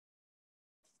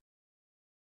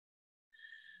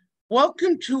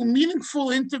Welcome to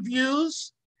Meaningful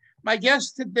Interviews. My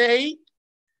guest today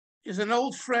is an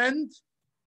old friend,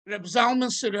 Reb Zalman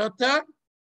Sirota.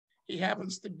 He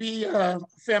happens to be a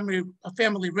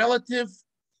family relative.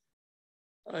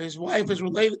 His wife is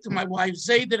related to my wife,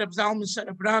 Zayda Reb Zalman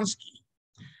Serebransky.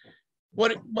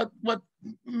 What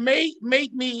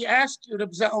made me ask you,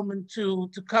 Reb Zalman, to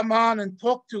come on and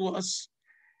talk to us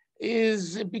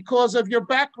is because of your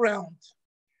background.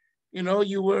 You know,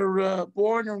 you were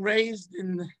born and raised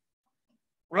in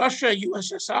Russia,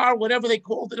 USSR, whatever they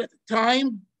called it at the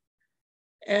time.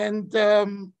 And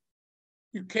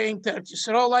you came to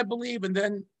Yisroel, I believe, and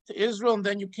then to Israel, and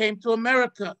then you came to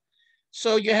America.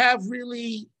 So you have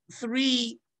really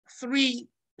three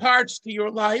parts to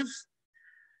your life.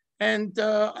 And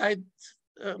I'd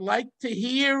like to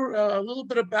hear a little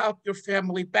bit about your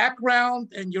family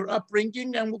background and your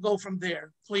upbringing, and we'll go from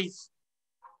there, please.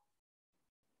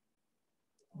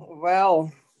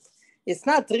 Well, it's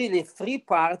not really three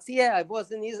parts. Yeah, I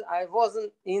wasn't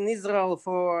in Israel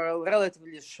for a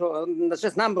relatively short,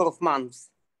 just number of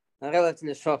months, a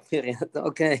relatively short period.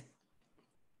 Okay.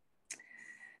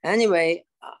 Anyway,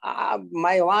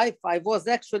 my life, I was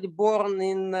actually born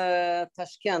in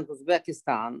Tashkent,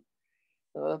 Uzbekistan.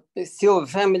 Still,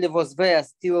 family was there,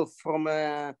 still from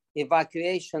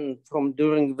evacuation from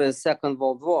during the Second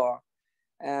World War,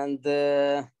 and.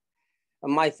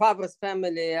 My father's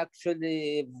family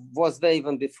actually was there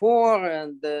even before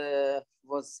and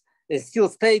still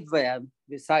stayed there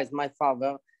besides my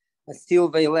father. Still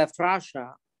they left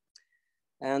Russia.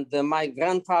 And my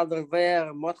grandfather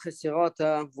there, Mordechai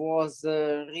Sirota, was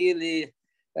really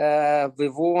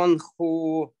the one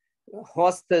who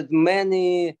hosted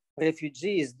many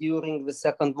refugees during the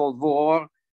Second World War.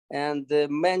 And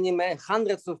many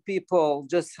hundreds of people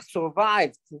just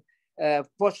survived,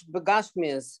 pushed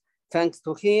Begashmis. Thanks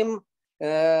to him,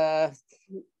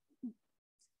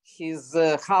 his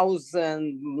house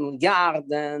and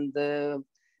yard and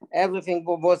everything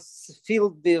was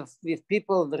filled with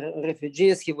people,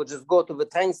 refugees. He would just go to the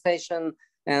train station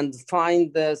and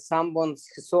find someone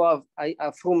he saw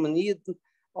from need,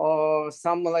 or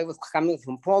someone like was coming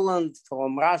from Poland,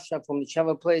 from Russia, from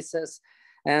whichever places,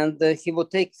 and he would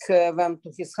take them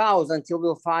to his house until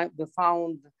we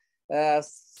found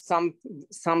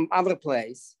some other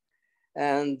place.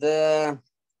 And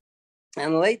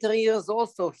later years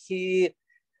also he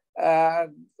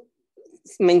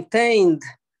maintained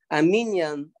a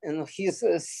minyan in his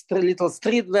little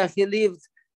street where he lived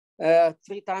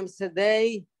 3 times a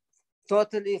day,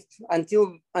 totally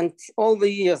until all the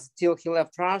years till he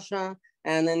left Russia.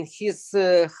 And in his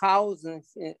house,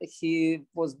 he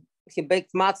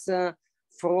baked matzah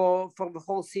for the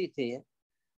whole city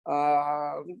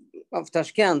of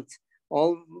Tashkent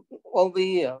all the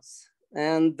years.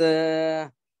 And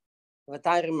that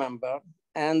I remember.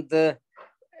 And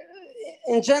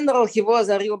in general, he was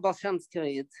a real Baal Shem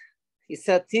Kid. He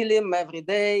said Tilim every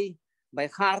day, by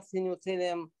heart he knew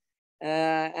Tilim,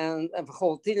 and the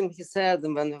whole Tilim he said,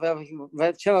 and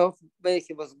whichever way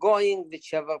he was going,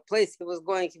 whichever place he was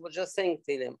going, he was just saying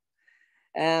Tilim.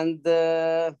 And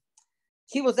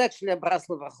he was actually a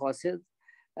Breslov Chosid,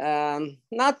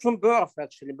 not from birth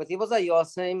actually, but he was a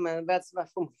Yosem, and that's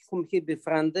whom he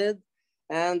befriended.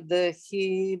 And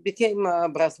he became a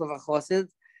Breslov Chosid.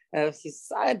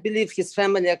 I believe his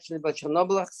family actually was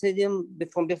Chernobyl Chassidim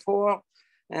from before,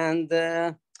 and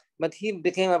but he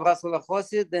became a Breslov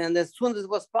Chosid. And as soon as it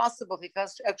was possible, he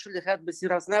actually had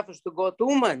Mesiras Nefesh to go to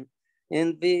Uman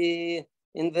in the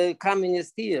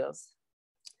communist years,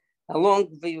 along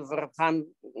with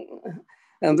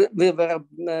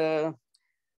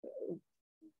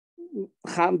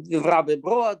Rabbi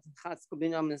Brod, Chatzko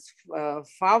Binyamin's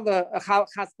father,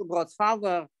 Chatzko Brod's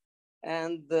father,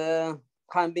 and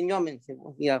Chaim Binyamin,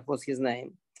 was his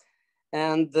name,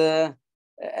 and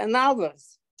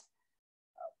others.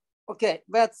 Okay,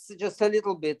 that's just a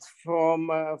little bit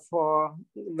from for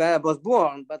where I was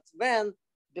born. But then,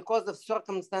 because of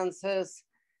circumstances,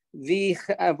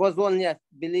 I was only, I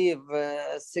believe,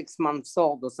 6 months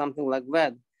old or something like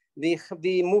that. We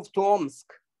moved to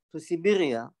Omsk, to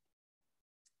Siberia,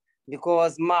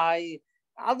 because my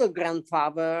other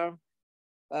grandfather,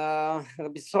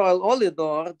 Rabbi Yisroel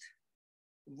Olidort,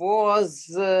 was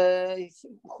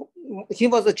he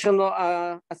was a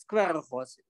square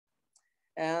horse,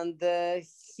 and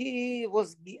he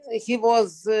was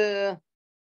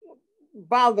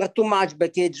bothered too much by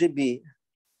KGB.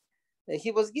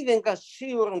 He was giving a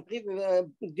shiur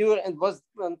during, was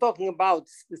talking about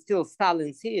still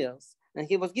Stalin's years, and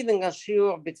he was giving a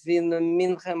shiur between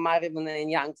Mincha, Mariv,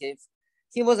 and Yankiv.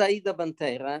 He was Aida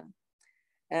Bantera,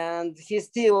 and he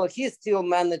still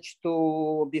managed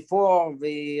to, before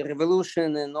the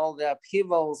revolution and all the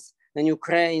upheavals in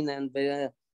Ukraine and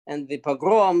the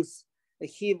pogroms,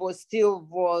 he was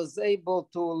able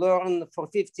to learn for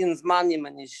 15 zmanim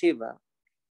in yeshiva.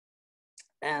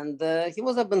 And he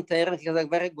was a benter, he has a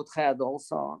very good head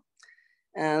also.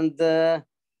 And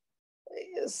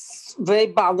they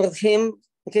bothered him,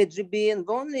 KGB, and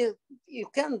only you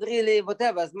can't really,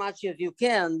 whatever, as much as you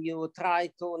can, you try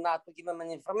to not to give him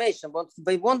any information. But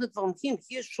they wanted from him,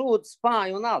 he should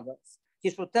spy on others.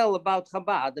 He should tell about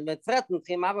Chabad, and they threatened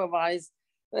him, otherwise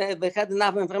they had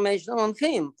enough information on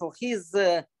him for his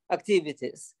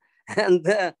activities. And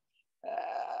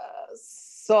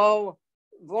so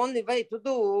the only way to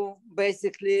do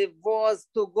basically was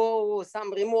to go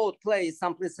some remote place,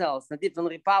 someplace else, a different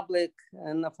republic,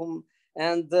 and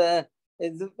the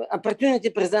opportunity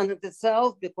presented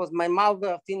itself because my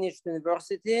mother finished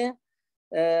university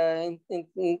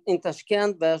in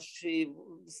Tashkent, where she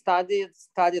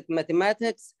studied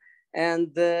mathematics,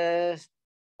 and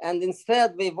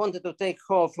instead they wanted to take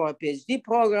her for a PhD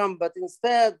program, but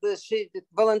instead she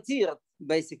volunteered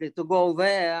basically to go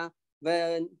there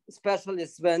where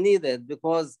specialists were needed,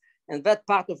 because in that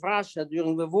part of Russia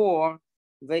during the war,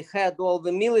 they had all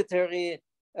the military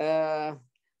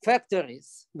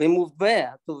factories. They moved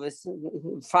there to this,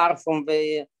 far from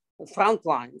the front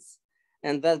lines,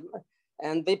 and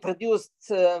they produced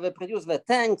the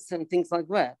tanks and things like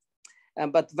that.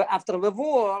 But after the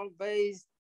war, they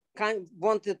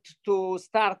wanted to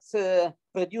start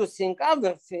producing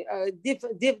other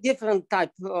different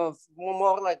type of,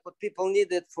 more like what people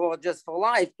needed for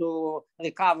life, to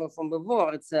recover from the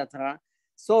war, etc.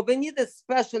 So they needed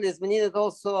specialists. We needed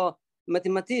also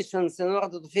mathematicians in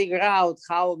order to figure out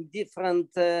how different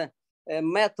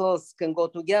metals can go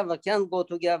together.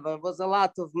 There was a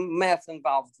lot of math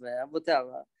involved there,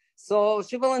 whatever. So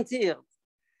she volunteered,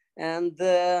 and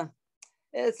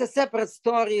it's a separate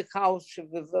story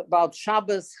about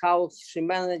Shabbos, how she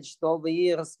managed all the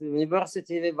years the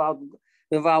university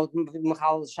without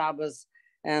Michal Shabbos,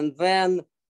 and then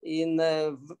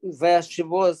where she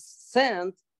was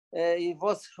sent, it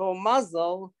was her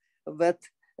muzzle that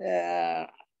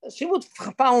she would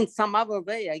found some other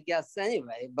way, I guess,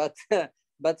 anyway. But her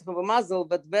muzzle,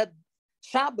 but that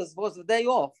Shabbos was the day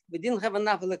off. We didn't have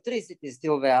enough electricity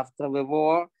still there after the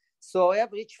war. So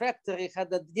each factory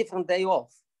had a different day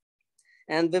off.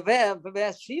 And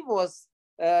where she was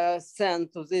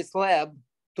sent to this lab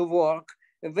to work,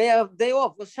 their day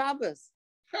off was Shabbos.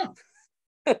 Huh.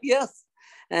 Yes.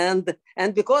 And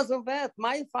because of that,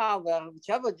 my father,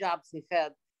 whichever jobs he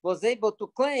had, was able to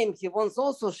claim he wants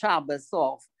also Shabbos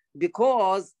off,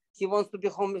 because he wants to be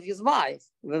home with his wife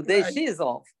the day she's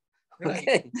off. Right.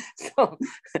 Okay. So,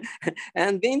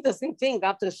 and the interesting thing,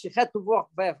 after she had to work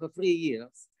there for 3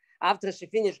 years, after she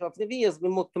finished her 3 years, we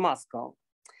moved to Moscow.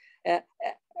 A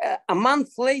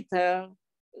month later,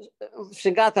 she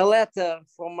got a letter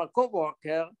from a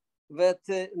co-worker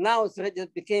that now it's ready,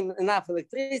 it became enough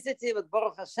electricity, but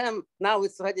Baruch Hashem, now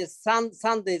it's ready,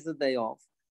 Sunday is the day off.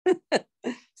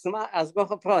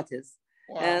 Ashgocha Protis.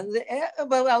 Wow. And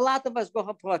well, a lot of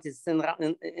Ashgocha Protis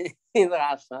in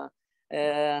Russia.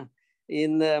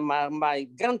 In my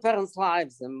grandparents'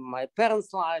 lives and my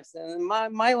parents' lives and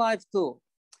my life too.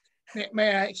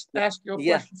 May I ask you a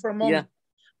question for a moment?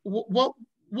 Yeah. What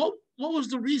was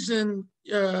the reason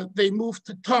they moved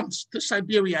to Tomsk, to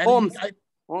Siberia? Why?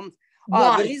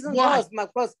 The reason was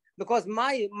because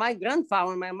my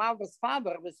grandfather, my mother's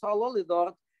father, with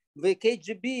Olidort, the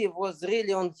KGB was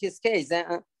really on his case.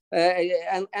 And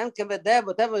NKVD,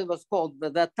 whatever it was called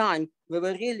at that time, we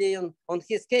were really on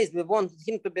his case. We wanted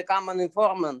him to become an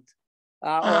informant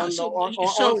on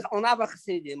other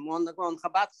Chassidim, on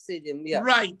Chabad Chassidim. Yes.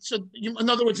 Right. So, in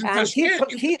other words, he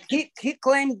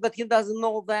claimed that he doesn't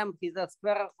know them. He's a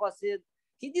Sperach Chassid.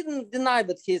 He didn't deny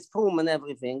that he's frum and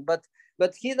everything, but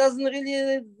he doesn't really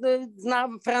is not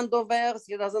a friend of theirs.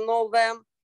 He doesn't know them.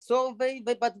 So it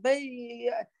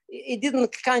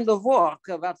didn't kind of work.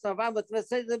 But they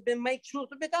said they make sure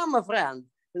to become a friend.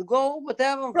 Go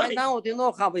whatever, find out, you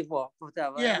know how we work,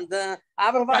 whatever. Yeah. And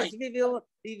otherwise we will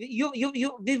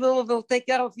take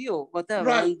care of you, whatever.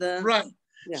 Right. And, right.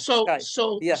 Yeah. So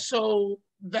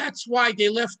that's why they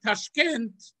left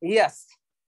Tashkent. Yes.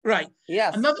 Right.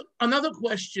 Yes. Another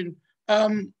question.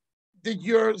 Did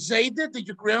your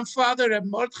grandfather, Reb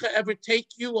Mordechai, ever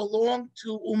take you along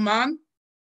to Uman?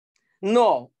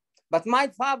 No, but my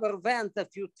father went a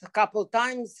few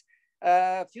times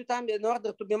in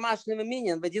order to be mashlim a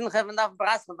minyan. We didn't have enough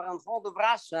Breslov and whole of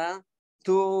Russia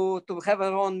to have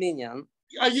our own minyan.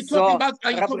 Are you talking about?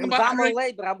 Are you Reb talking about?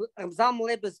 Zalman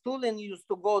Leib Stulin used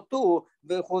to go to,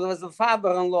 who was the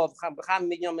father-in-law of Chaim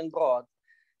Binyamin Brod.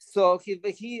 So he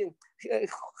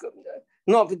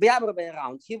no, the other way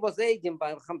around. He was agent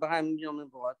by Chaim Binyamin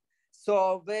Brod.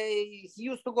 So he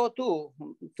used to go to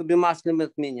be Muslim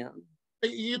with Minyan.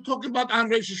 You're talking about on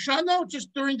Rosh Hashana or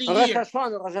just during the Rosh year?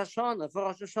 Hashanah, for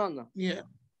Rosh Hashanah. Yeah.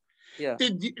 Yeah.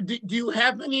 Do you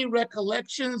have any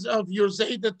recollections of your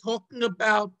Zayda talking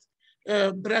about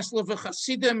Breslov and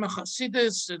Hasidim and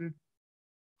Hasidus and?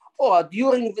 Oh,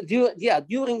 during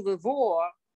the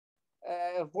war,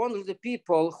 one of the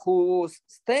people who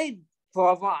stayed for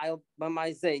a while by my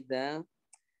Zayda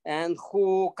and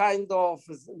who kind of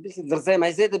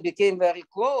my Zayda became very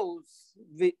close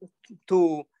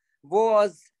to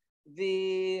was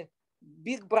the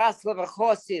big Breslover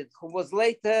Chosid, who was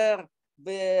later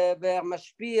the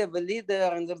Mashpia, the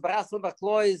leader in the Breslover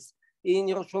Klois in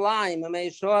Yerushalayim,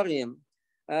 Meishorim.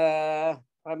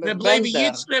 Reb Levi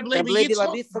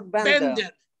Yitzchak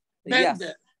Bender.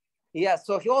 Yes,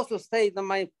 so he also stayed in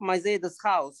my Zayda's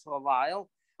house for a while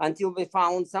until we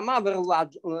found some other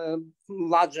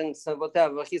lodgings or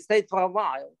whatever. He stayed for a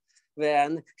while.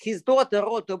 When his daughter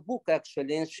wrote a book,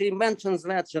 actually, and she mentions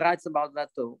that, she writes about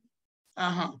that too.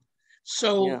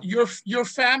 So your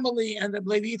family and Reb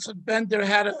Levi Yitzchak Bender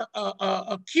had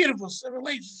a kirvus, a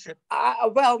relationship.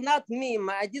 Well, not me.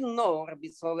 I didn't know Rabbi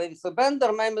Levi Yitzchak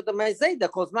Bender. My Zayda,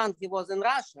 because he was in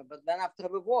Russia, but then after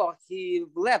the war, he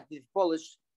left with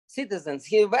Polish citizens.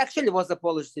 He actually was a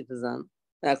Polish citizen.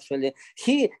 Actually,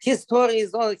 his story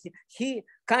is all he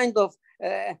kind of.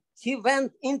 He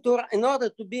went in order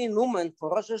to be in Uman for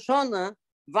Rosh Hashana.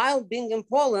 While being in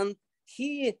Poland,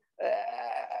 he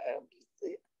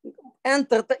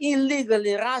entered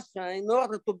illegally Russia in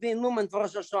order to be in Uman for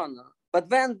Rosh Hashana. But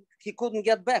then he couldn't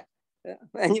get back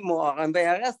anymore, and they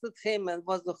arrested him, and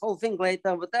was the whole thing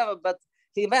later, whatever. But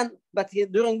he went. But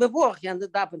during the war, he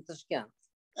ended up in Tashkent.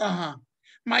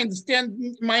 My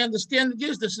understanding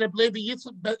is this: Reb Levi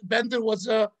Yitzchak Bender was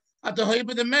a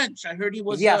the mensch. I heard he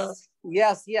was. Yes.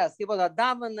 He was a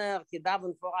davener. He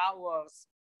davened for hours.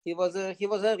 He was a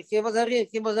real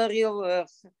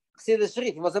Chassidus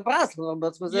Shrit. He was a Breslov,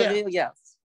 but was a real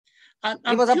yes.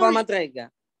 He was a Balmadrega.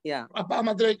 Yeah. A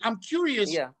Balmadrega. I'm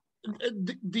curious. Yeah.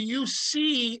 Do you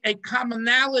see a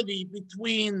commonality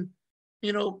between,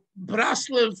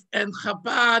 Breslov and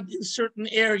Chabad in certain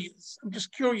areas? I'm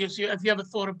just curious if you ever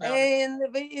thought about it.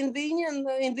 In the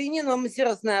union of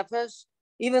Mesiras Nefesh,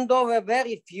 even though there were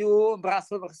very few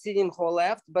Breslov Chassidim who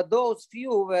left, but those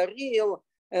few were real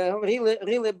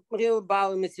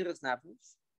Baal Mesiras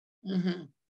Nefesh. Mm-hmm.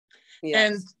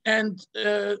 Yes. And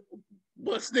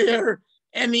was there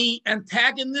any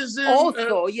antagonism?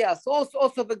 Also, yes.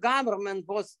 Also, the government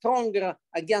was stronger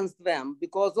against them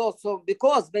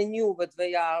because they knew that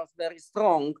they are very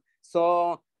strong,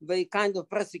 so they kind of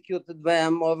persecuted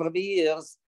them over the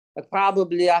years.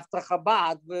 Probably after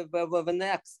Chabad, the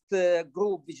next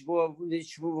group which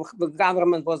the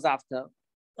government was after.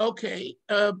 Okay.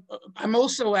 I'm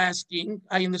also asking,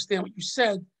 I understand what you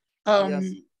said. Yes.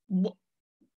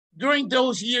 During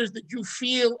those years, did you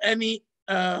feel any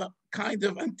kind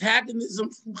of antagonism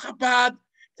from Chabad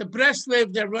to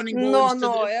Breslov? They're running boys.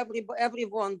 No.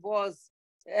 Everyone was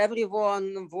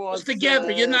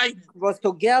together, united. Was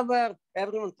together.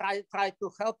 Everyone tried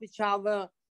to help each other.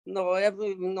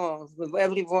 Everyone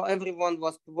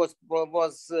was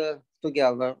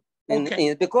together.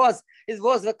 Because it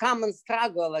was a common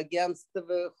struggle against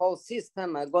the whole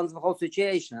system, against the whole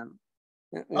situation.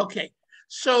 Okay,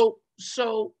 so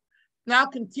now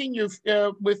continue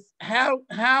with how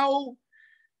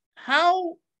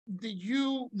did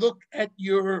you look at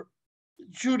your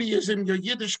Judaism, your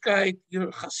Yiddishkeit, your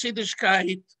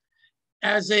Hasidishkeit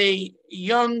as a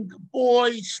young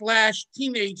boy /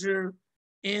 teenager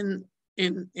in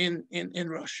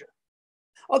Russia?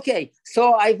 Okay,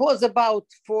 so I was about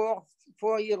 4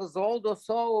 years old or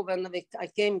so when I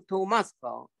came to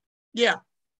Moscow. Yeah,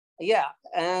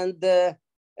 and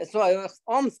so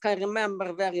Omsk I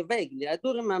remember very vaguely. I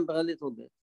do remember a little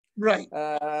bit. Right.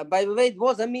 By the way, it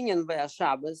was a minyan by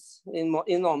Shabbos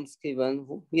in Omsk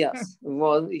even. Yes, it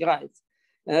was right.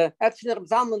 Actually, Reb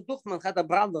Zalman Duchman had a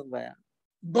brother there.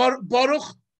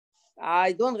 Baruch.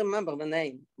 I don't remember the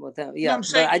name. But I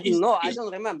didn't know. I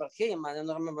don't remember him. I don't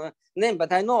remember the name,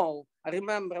 but I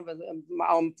remember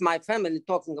my family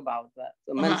talking about that,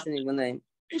 mentioning the name.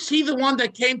 Is he the one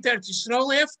that came to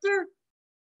Yisroel after?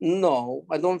 No,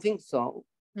 I don't think so.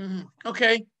 Mm-hmm.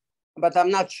 Okay. But I'm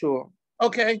not sure.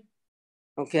 Okay.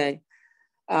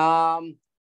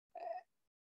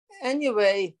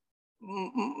 Anyway,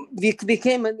 we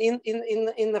came in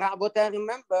what I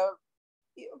remember.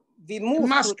 we moved in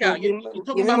Moscow. You're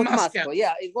talking about Moscow.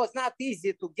 Yeah, it was not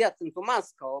easy to get into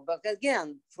Moscow, but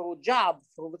again, through job,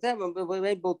 through whatever, we were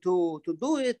able to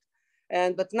do it,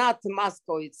 but not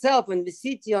Moscow itself, in the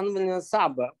city, only in the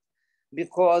suburb,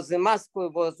 because in Moscow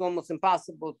it was almost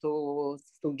impossible to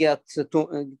get to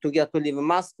live in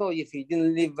Moscow if you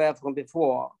didn't live there from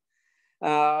before,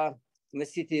 the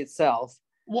city itself.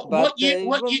 What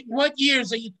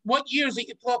years are you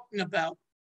talking about?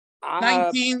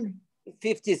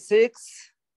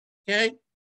 1956. Okay.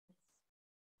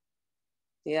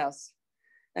 Yes,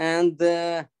 and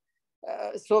so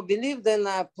we lived in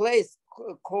a place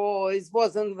called, it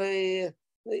wasn't to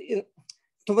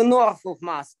the north of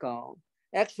Moscow.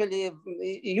 Actually,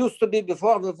 it used to be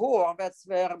before the war. That's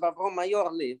where Avrom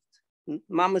Mayor lived.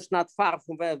 Mom is not far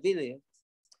from where we lived.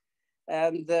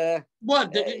 And Avrom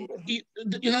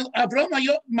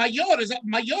Mayor is a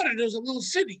little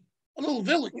city, a little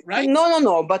village, right?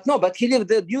 No, but he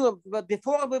lived but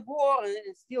before the war,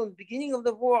 still in the beginning of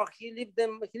the war, he lived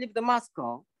in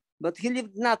Moscow, but he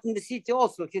lived not in the city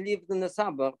also, he lived in the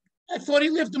suburb. I thought he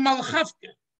lived in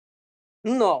Malachavka.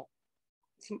 No,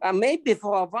 maybe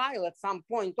for a while at some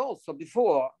point also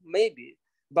before, maybe,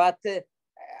 but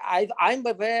I'm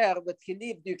aware that he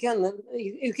lived, you can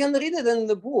read it in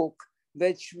the book,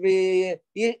 which we,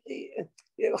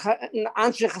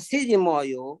 Anshe Hasidim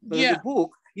Oyu, the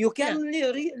book, you can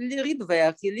read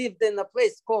there. He lived in a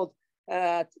place called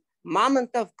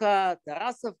Mamontovka,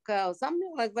 Tarasovka, or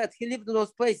something like that. He lived in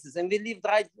those places, and we lived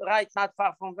right not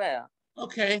far from there.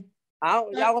 Okay.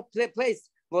 Our place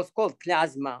was called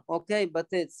Klazma, okay, but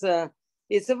it's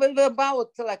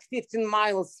about like 15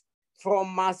 miles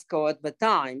from Moscow at the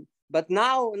time. But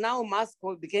now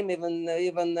Moscow became even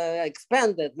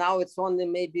expanded. Now it's only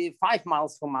maybe 5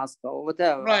 miles from Moscow,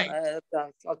 whatever. Right.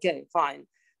 Okay, fine.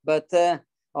 But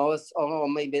or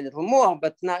maybe a little more.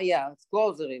 But now, yeah, it's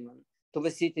closer even to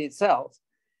the city itself.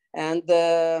 And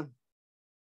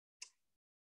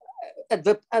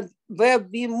where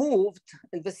we moved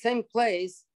in the same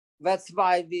place, that's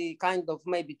why we kind of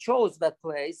maybe chose that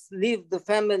place. Lived the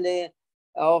family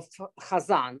of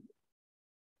Chazan.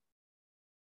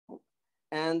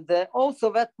 And also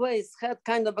that place had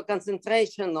kind of a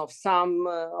concentration of some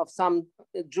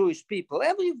Jewish people.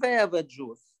 Everywhere were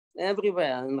Jews,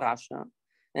 everywhere in Russia,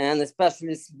 and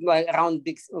especially like around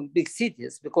big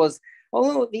cities, because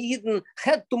although the Eden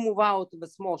had to move out of a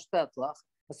small shtetl,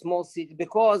 a small city,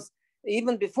 because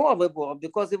even before the war,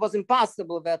 because it was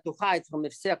impossible there to hide from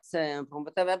Ifsekse and from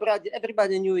whatever.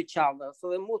 Everybody knew each other, so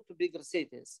they moved to bigger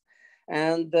cities,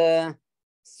 and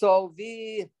so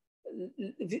there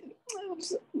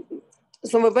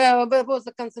was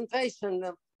a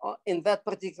concentration in that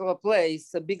particular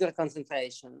place, a bigger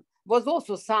concentration. Was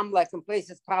also some, like in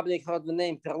places probably heard the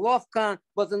name Perlovka,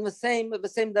 was in the same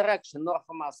direction, north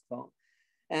of Moscow.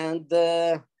 And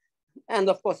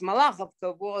of course,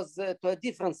 Malachovka was to a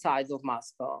different side of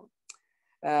Moscow.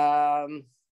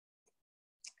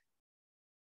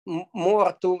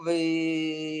 More to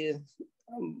the,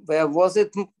 where was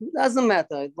it? Doesn't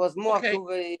matter. It was more to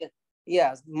the,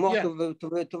 yes, more to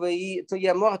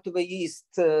the east,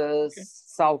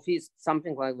 southeast,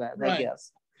 something like that, I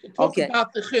guess. Talk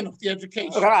about the chinuch, the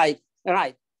education. Right.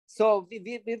 So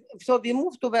we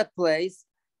moved to that place,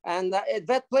 and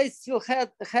that place still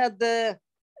had the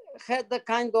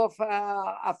kind of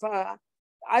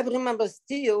I remember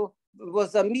still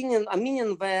was a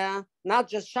minyan there, not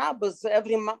just Shabbos,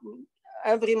 every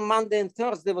Monday and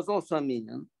Thursday was also a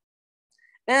minyan.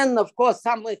 And of course,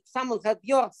 if someone had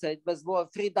yortzeit, it was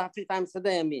 3 times a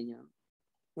day a minyan.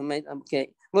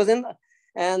 Okay,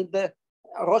 and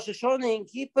Rosh Hashana and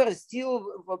Kippur still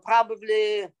were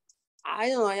probably, I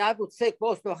don't know, I would say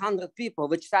close to 100 people,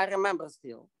 which I remember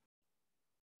still.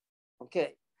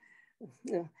 Okay,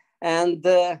 and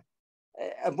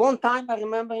at one time I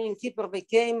remember in Kippur they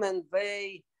came and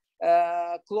they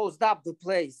closed up the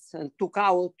place and took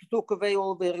away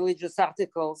all the religious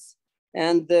articles,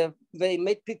 and they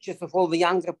made pictures of all the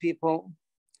younger people.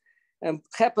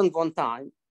 Happened one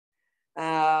time.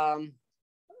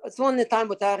 It's the only time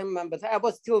that I remember. I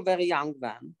was still very young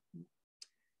then.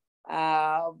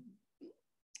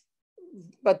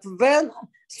 But then,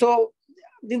 so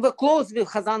we were close with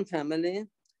Chazan family,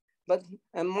 but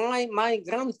my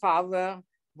grandfather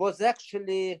was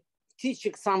actually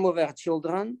teaching some of our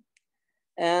children,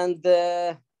 and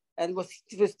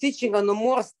was teaching on a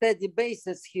more steady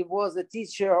basis. He was a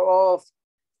teacher of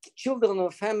children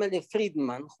of family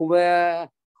Friedman, who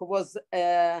was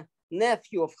a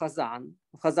nephew of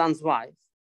Chazan's wife.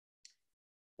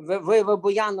 They were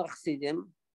Boyaner Chassidim,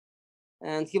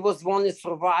 and he was the only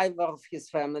survivor of his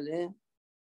family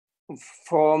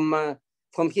from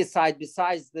from his side,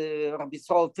 besides the Rabbi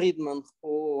Yisroel Friedman,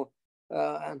 who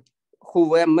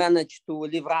were managed to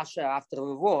leave Russia after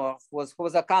the war, was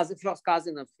a first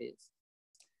cousin of his.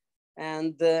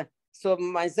 And so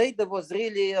my Zayda was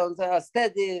really a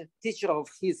steady teacher of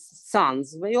his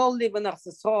sons. We all live in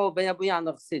Yisroel, Beyabuyan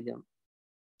Chassidim.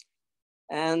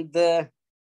 And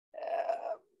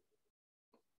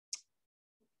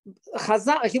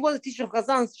Chazan, he was a teacher of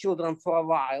Chazan's children for a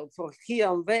while, for here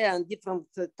and there and different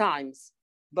times.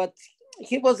 But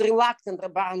he was reluctant,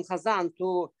 Rabbi Aron Chazan,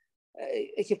 to,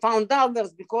 he found out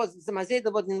that because the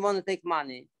Mazeda didn't want to take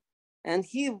money. And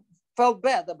he felt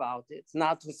bad about it.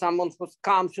 Not someone who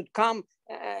should come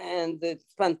and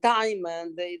spend time.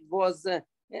 And it was,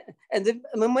 and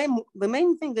the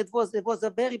main thing, it was a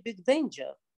very big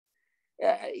danger.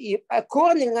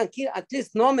 According, at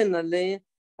least nominally,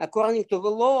 according to the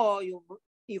law,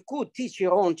 you could teach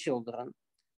your own children.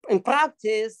 In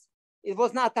practice, it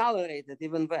was not tolerated,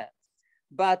 even that.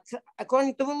 But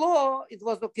according to the law, it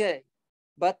was okay.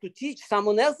 But to teach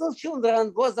someone else's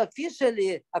children was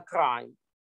officially a crime.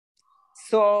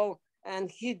 So, and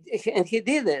he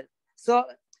did it. So,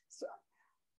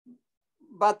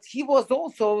 but he was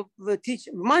also the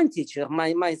my teacher,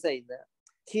 my Zayda.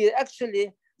 He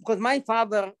actually, because my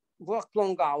father worked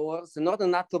long hours in order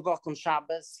not to work on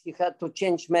Shabbos, he had to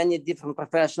change many different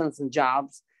professions and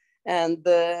jobs, and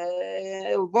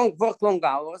work long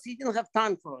hours. He didn't have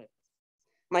time for it.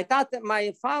 My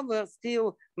father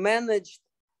still managed.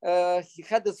 He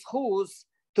had the schools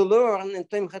to learn in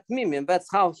Torah and Chasidic. That's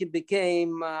how he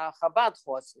became Chabad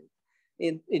Chosid.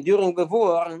 During the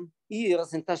war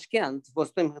years in Tashkent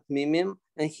was Torah and Chasidic,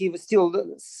 and he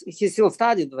still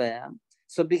studied there.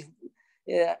 So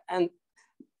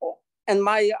and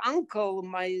my uncle,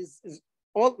 my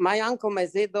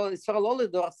Zayda, Yisroel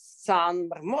Olidort's son,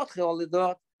 Mordechai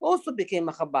Olidort, also became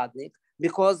a Chabadnik,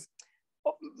 because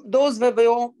those were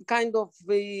all kind of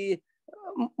the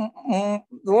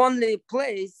only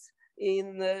place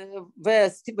in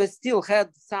where we still had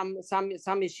some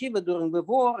yeshiva during the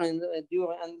war, and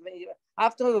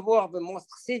after the war, the most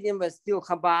Chassidim were still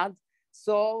Chabad.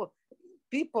 So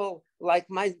people like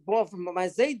both my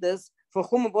Zaydas, for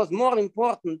whom it was more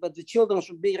important that the children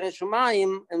should be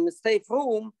Reshumayim and stay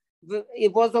room,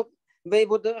 it was they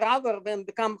would rather than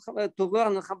become to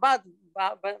learn Chabad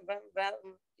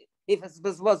if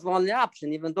this was the only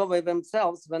option, even though they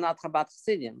themselves were not Chabad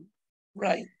Chassidim.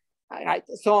 Right. Right.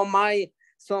 So my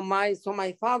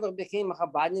father became a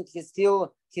Chabadnik. He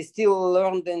still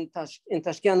learned in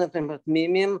Tashkent and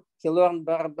Mimim. He learned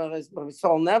by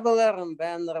Yisroel Neveler, and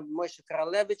then Rabbi Moshe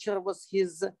Karalevich was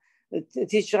his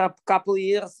teacher a couple of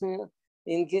years in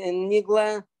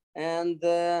Nigla, and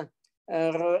Rabbi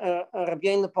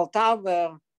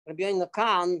Poltava, Rabbi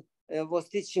Khan was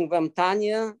teaching them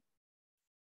Tanya.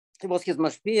 He was his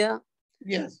mashpia.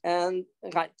 Yes. And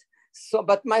right. So,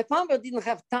 but my father didn't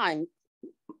have time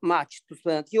much to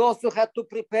spend. He also had to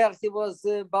prepare. He was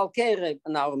Balkari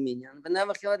in Armenian.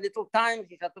 Whenever he had little time,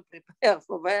 he had to prepare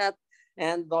for that.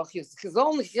 And his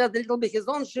own, he had a little bit his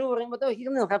own shurim, but he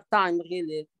didn't have time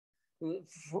really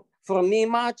for me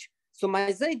much. So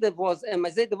my Zayda was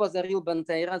a real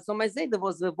Bantera. So my Zayda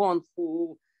was the one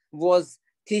who was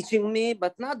teaching me,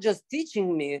 but not just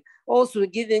teaching me, also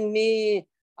giving me.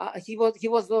 He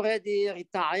was already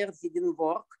retired. He didn't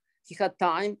work. He had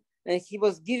time, and he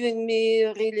was giving me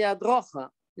really a drocha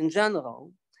in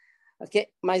general. Okay,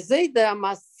 my Zayda, I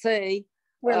must say,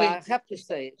 I have to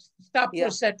say. Stop for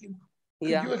a second.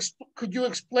 Could you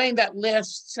explain that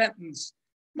last sentence?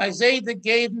 My Zayda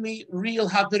gave me real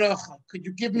hadrocha. Could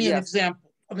you give me an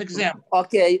example?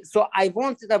 Okay, so I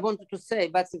wanted to say,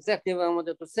 that's exactly what I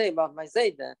wanted to say about my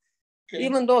Zayda. Okay.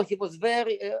 Even though he was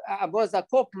was a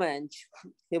kopmensch,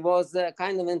 he was a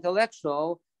kind of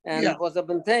intellectual, and was a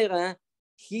Bentera,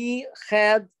 he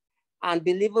had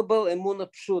unbelievable emunah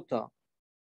pshuta.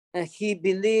 And he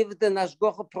believed in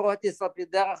Ashgocha Protis,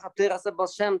 Alpiderach, Atiras Baal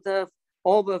Shem Tov,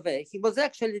 all the way. He was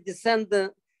actually a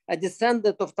descendant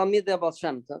of Talmidei Baal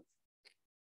Shem Tov.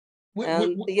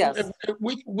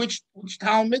 Which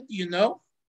Talmud do you know?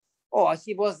 Oh,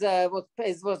 he was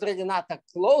really not a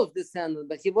close descendant,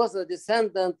 but he was a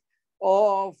descendant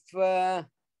of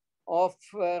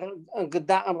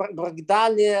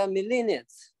Gdalia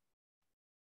Milinitz,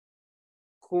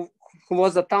 who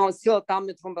was still a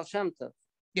Talmud from Baal Shem Tov.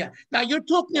 Yeah. Now you're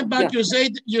talking about your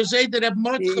Zayda Reb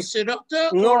Mordechai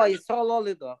Sirota? No, Yisroel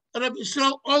Olidort. Reb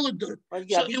Yisroel Olidort.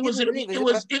 So it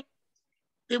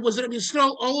was Reb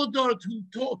Yisroel Olidort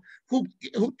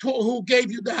who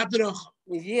gave you the hadracha.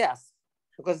 Yes,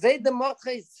 because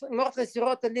Mordechai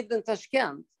Sirota lived in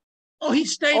Tashkent. Oh, he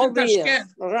stayed in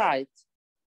Tashkent. Right.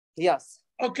 Yes.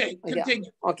 Okay, continue.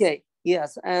 Yeah. Okay,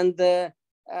 yes, and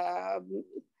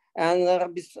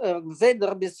Rabbi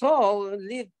Sol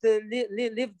lived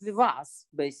with us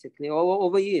basically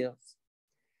over years,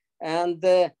 and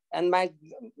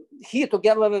he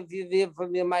together with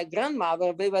my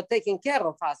grandmother, they were taking care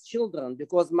of us children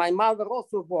because my mother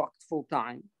also worked full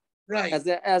time. Right.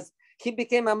 As he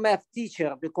became a math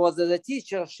teacher, because as a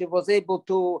teacher she was able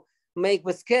to make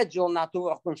the schedule not to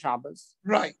work on Shabbos.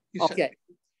 Right. Okay.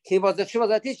 She was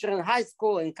a teacher in high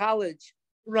school, in college,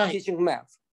 right, teaching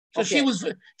math. So okay.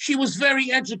 she was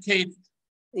very educated.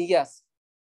 Yes.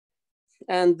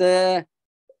 And in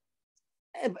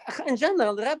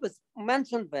general, the Rebbe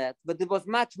mentioned that, but it was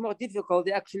much more difficult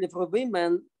actually for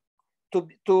women to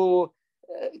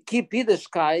keep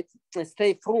Yiddishkeit and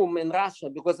stay frum in Russia,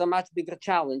 because a much bigger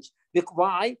challenge.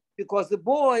 Why? Because the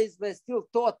boys were still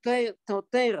taught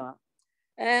Torah,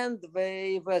 and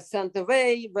they were sent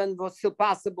away when it was still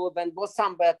possible, when it was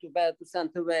somewhere to send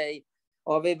away,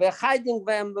 or they were hiding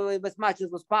them as much as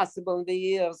was possible in the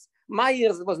years. My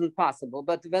years it wasn't possible,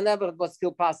 but whenever it was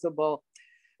still possible.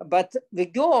 But the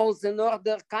girls, in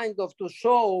order kind of to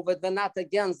show that they're not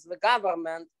against the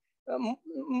government,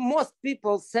 most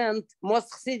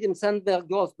Chassidim sent their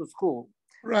girls to school.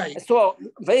 Right. So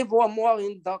they were more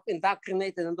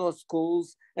indoctrinated in those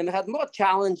schools, and had more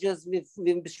challenges with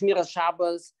Shmira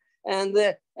Shabbos, and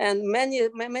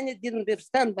many didn't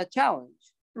withstand the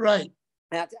challenge. Right.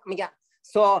 Yeah.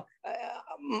 So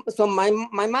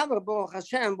my mother, Baruch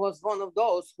Hashem, was one of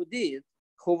those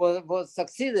who was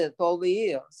succeeded all the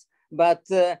years, but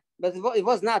it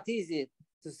was not easy,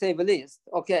 to say the least.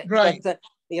 Okay. Right. But,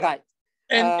 right.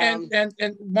 And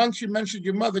once you mentioned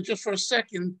your mother, just for a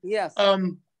second. Yes.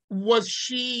 Was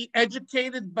she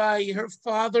educated by her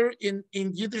father in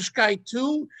Yiddishkeit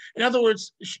too? In other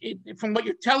words, from what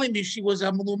you're telling me, she was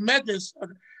a mulumedes,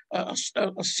 a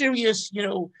serious,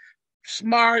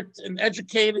 smart and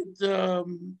educated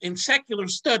in secular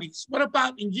studies. What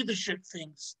about in Yiddish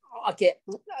things? Okay,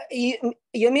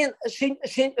 you mean she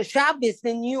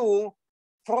obviously knew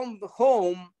from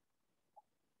home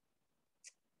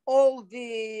all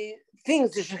the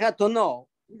things she had to know.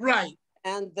 Right.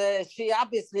 And she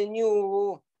obviously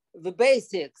knew the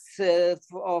basics of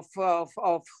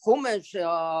Chumash,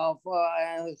 of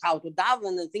how to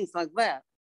daven and things like that.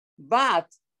 But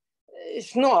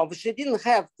no, she didn't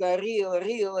have a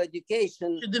real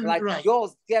education like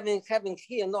girls having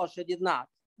here. No, she did not.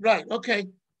 Right. Okay.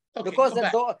 Because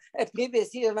at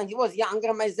previous year when he was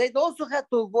younger, my Zayd also had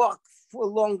to work for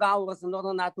long hours in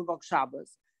order not to work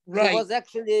Shabbos. Right. He was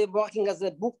actually working as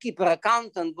a bookkeeper,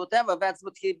 accountant, whatever. That's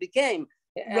what he became.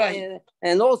 Right.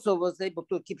 And also was able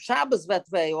to keep Shabbos that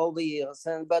way all the years.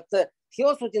 But he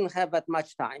also didn't have that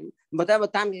much time. Whatever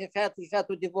time he had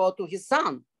to devote to his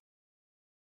son.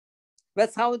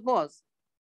 That's how it was.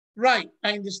 Right.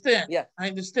 I understand. Yeah. I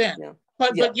understand. Yeah.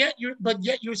 But yet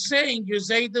you're saying your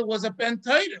Zayda was a Ben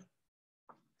Torah.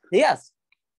 Yes.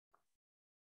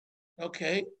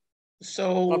 Okay.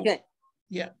 So. Okay.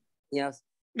 Yeah. Yes.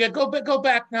 Yeah. Go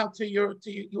back now to what you're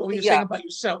saying about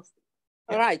yourself.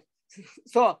 Yeah. All right.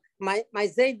 So my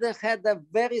Zayda had a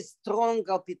very strong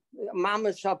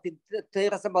mamash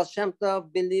Teras Abal Shem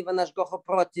Tov, believe in Ashgocha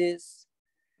Protis,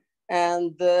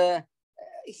 and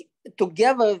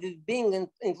together with being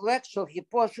intellectual, he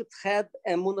had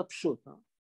a Emunah Pshuta,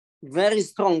 very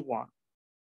strong one,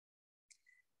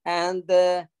 and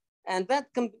that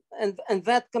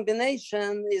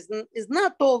combination is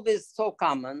not always so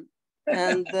common,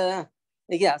 and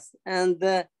yes, and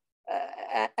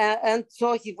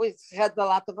so he had a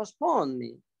lot of ashpah on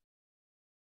me.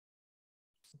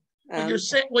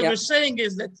 What you're saying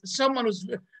is that someone who's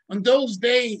on those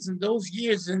days and those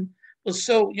years and was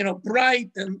so bright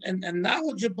and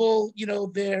knowledgeable,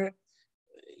 their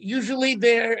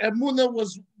emunah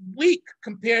was weak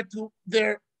compared to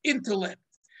their intellect,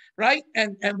 right?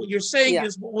 And what you're saying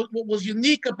is what was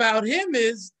unique about him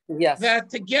is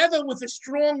that together with a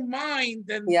strong mind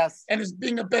and as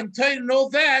being a Ben Torah and all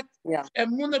that,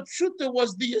 emunah pshuta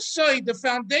was the yesod, the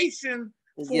foundation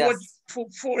for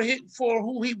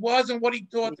who he was and what he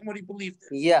taught and what he believed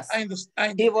in. Yes, I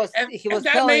understand. He was that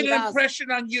made an impression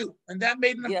on you, and that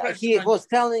made an impression. He was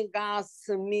telling us,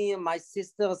 me and my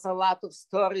sisters, a lot of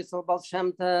stories about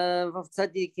Shem Tov, of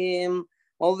tzaddikim.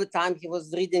 All the time he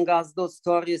was reading us those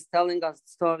stories, telling us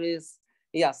stories.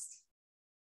 Yes,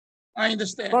 I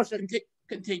understand.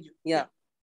 Continue. Yeah,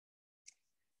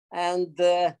 and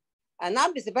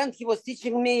obviously when he was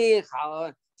teaching me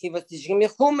how. He was teaching me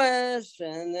Chumash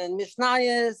and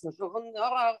Mishnayos and Shulchan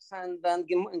Aruch and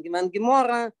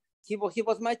Gemara. He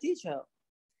was my teacher.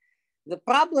 The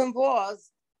problem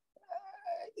was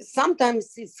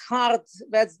sometimes it's hard,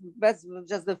 that's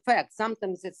just the fact.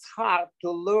 Sometimes it's hard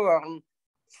to learn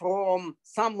from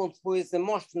someone who is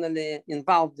emotionally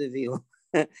involved with you.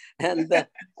 and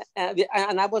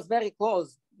I was very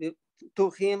close with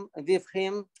him.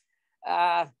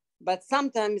 But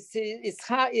sometimes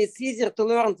it's easier to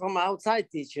learn from an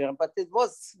outside teacher, but it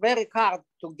was very hard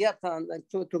to get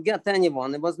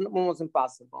anyone. It was almost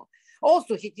impossible.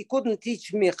 Also, he couldn't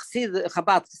teach me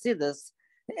Chabad Chassidus.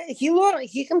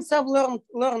 He himself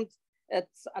learned at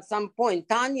some point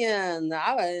Tanya and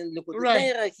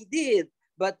Likutei, he did,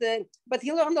 but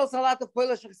he learned also a lot of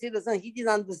Polish Chassidus, and he didn't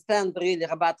understand really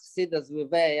Chabad Chassidus the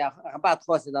way Chabad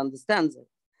Chassid understands it.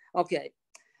 Okay,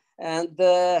 and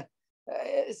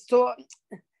so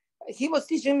he was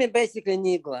teaching me basically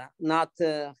Nigla, not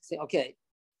okay.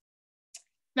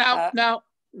 Now,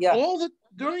 yeah.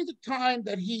 During the time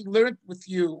that he learned with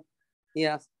you,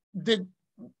 yes, were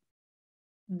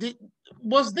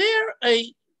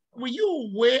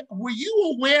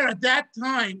you aware at that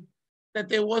time that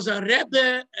there was a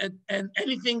Rebbe and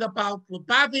anything about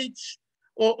Lubavitch,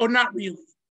 or not really?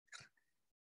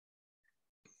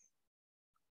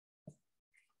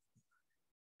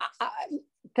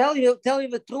 Tell you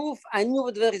the truth, I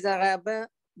knew there is a Rebbe,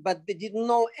 but we didn't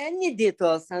know any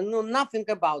details. I knew nothing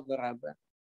about the Rebbe.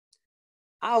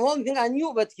 One thing I knew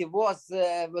what he was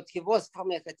from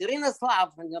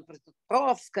Ekaterinoslav and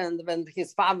Petrovsk, and when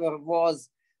his father was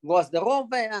the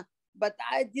Rove, but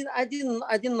I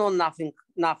didn't know nothing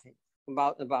about it.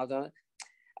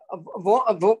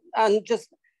 And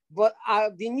just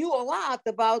we knew a lot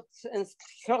about and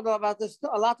heard about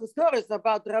a lot of stories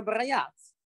about Rebbe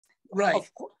Rayatz.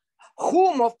 Right.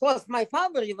 Whom, of course, my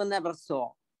father even never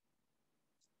saw.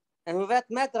 And with that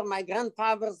matter, my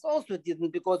grandfathers also didn't,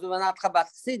 because we were not Chabad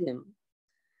Chassidim.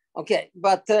 Okay,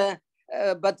 but we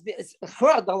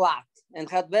heard a lot and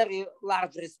had very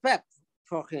large respect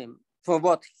for him, for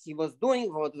what he was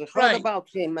doing, what we heard about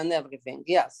him and everything,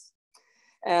 yes.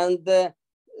 And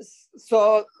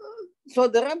so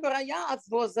the Rebbe Rayatz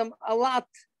was a lot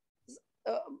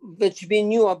which we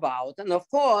knew about. And of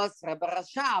course, Rebbe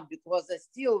Rashab, because there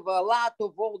still were a lot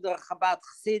of older Chabad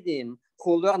Chassidim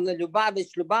who learned the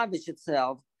Lubavitch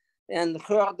itself, and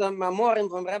heard the Memorim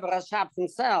from Rebbe Rashab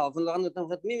himself, and learned them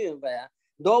with me there.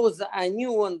 Those I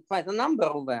knew, and quite a number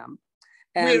of them.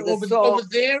 And over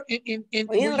there in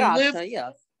Russia,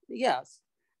 yes.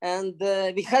 And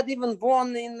we had even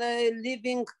one in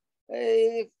living.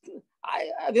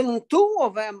 Even two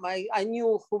of them I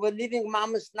knew who were living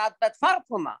mamish not that far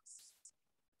from us.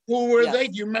 Who were they?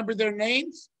 Do you remember their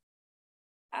names?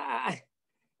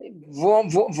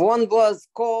 One was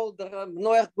called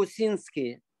Noach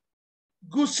Gusinski.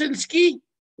 Gusinski?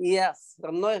 Yes,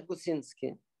 Noach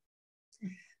Gusinski.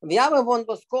 The other one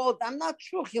was called, I'm not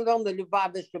sure he learned the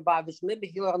Lubavitch, maybe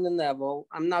he learned the Neville,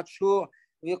 I'm not sure.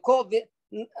 We called him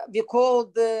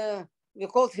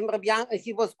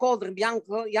he was called Reb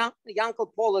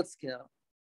Yankel Politzer.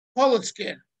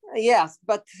 Politzer. Yes,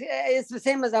 but it's the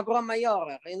same as Avram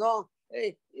Mayor, you know.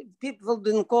 People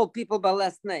didn't call people by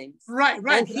last names. Right.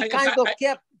 And he kind of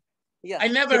kept. Yes. I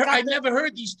never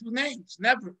heard these two names.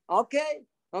 Never. Okay.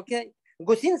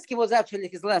 Gusinski was actually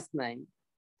his last name.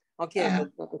 Okay.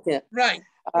 Okay. Right.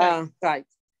 Right.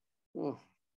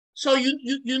 So you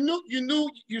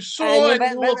saw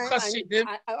and knew of Hasidim.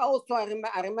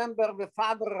 I remember the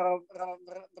father of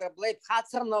Reb Levi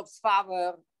Yitzchak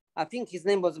father. I think his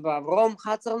name was Aron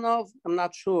Chazan. I'm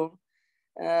not sure.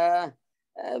 We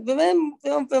were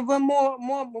more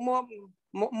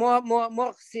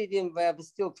Chassidim were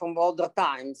still from older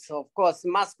times. So of course,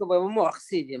 in Moscow we were more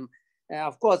Chassidim.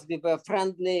 Of course, we were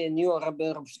friendly, knew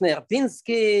Rabbi Shneur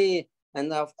Pinsky,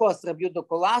 and of course Rabbi Yudah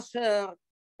Kolasher,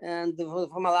 and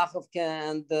from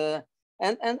Malachovka,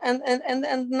 and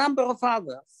number of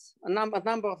others, a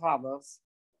number of others.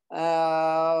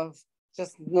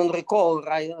 Just don't recall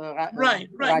right no,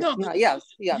 now. Yes.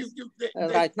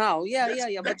 Right now,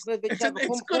 it's good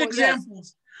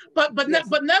examples. But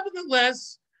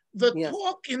nevertheless, the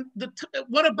talk in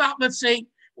what about, let's say,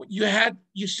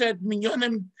 you said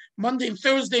Minyonim Monday and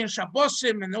Thursday and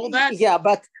Shabbosim and all that. Yeah,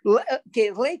 but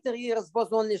later years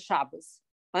was only Shabbos.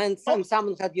 And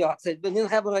someone had Yortzeit, but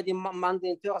didn't have already Monday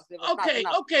and Thursday.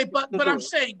 Okay, but I'm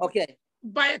saying,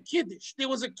 by a Kiddush, there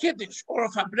was a Kiddush or a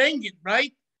Fabrengen,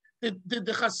 right? Did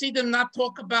the Hasidim not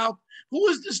talk about who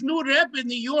is this new Rebbe in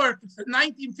New York? It's the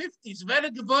 1950s.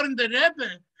 Wer geworden der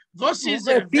Rebbe? Was is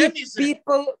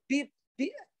people, we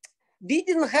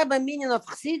didn't have a meaning of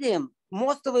Hasidim.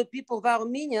 Most of the people were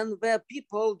meaning were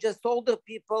people, just older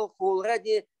people who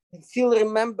already still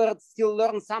remembered, still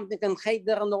learned something in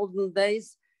Cheder in olden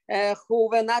days. who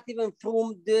were not even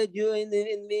from during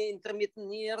the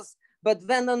intermittent years. But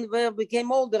when we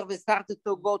became older, we started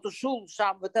to go to shul,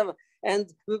 shop, whatever. And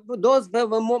those were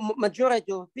the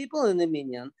majority of people in the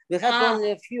minyan. We had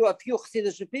only a few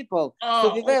Chassidish people.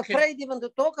 So we were afraid even to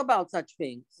talk about such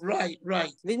things. Right.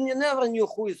 We never knew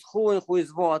who is who and who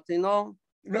is what, you know?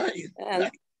 Right.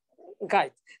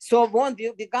 Right. So when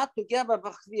we got together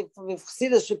with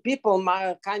Chassidish people,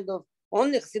 kind of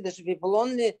only Chassidish people,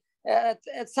 only at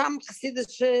some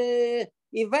Chassidish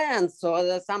events,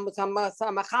 or some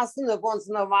chasana once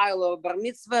in a while, or bar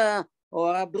mitzvah,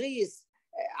 or a bris.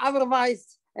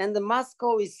 Otherwise, and the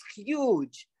Moscow is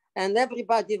huge, and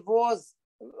everybody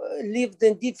lived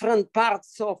in different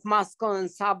parts of Moscow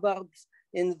and suburbs,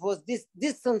 and these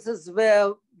distances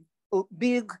were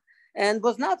big, and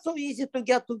was not so easy to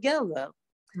get together.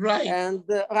 Right. And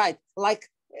like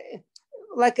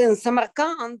in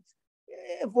Samarkand,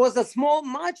 it was a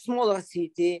much smaller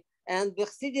city, and the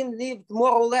Chassidim lived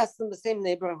more or less in the same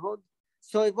neighborhood,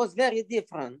 so it was very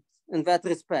different in that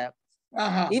respect.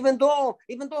 Even though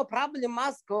probably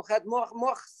Moscow had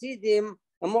more Chassidim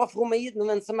and more from Yidden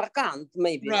than Samarkand,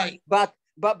 maybe. Right. But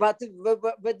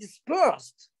were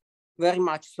dispersed very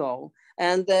much so,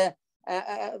 and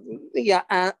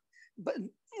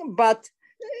but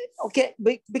okay,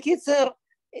 because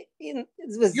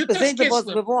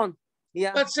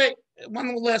let's say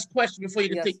one last question before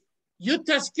you continue.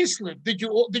 Yutas Kislev, did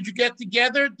you get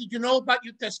together? Did you know about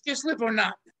Yutas Kislev or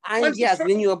not? Yes,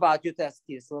 we knew about Yutas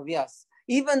Kislev. Yes,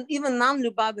 even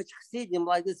non-Lubavitch Chassidim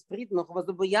like this Friedrich was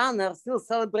the Boyaner still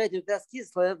celebrate Yutas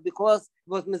Kislev because it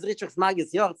was Mezrich's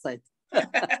Magis Yortzeit.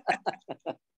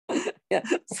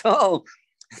 So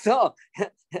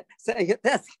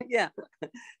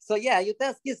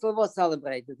Yutas Kislev was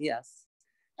celebrated. Yes,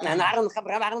 and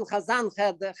Rabbi Aron Chazan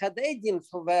had Edim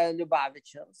for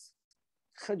Lubavitchers.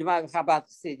 Chabad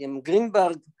Chassidim,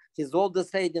 Greenberg, his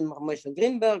oldest Edim, Moshe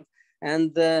Greenberg,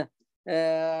 and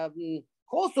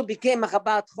also became a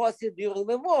Chabad Chassid during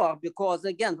the war because,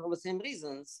 again, for the same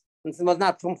reasons. It was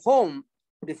not from home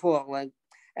before,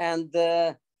 and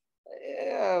then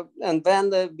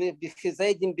his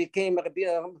Edim became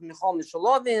Michal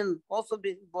Mishalovin, also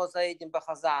was Edim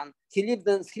Bechazan. He lived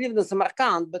in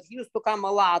Samarkand, but he used to come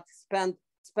a lot, spend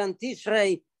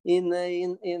Tishrei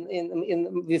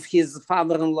with his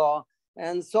father-in-law,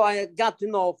 and so I got to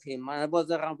know him. I was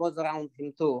around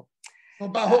him too.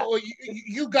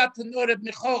 You got to know that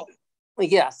Michal.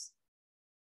 Yes.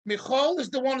 Michal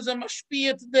is the one who's a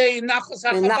mashpia today in Nachas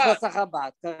HaChabad. In Nachas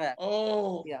HaChabad, correct.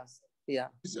 Oh. Yes. Yeah.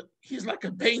 He's like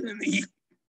a pain in the.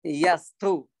 Yes,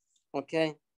 true.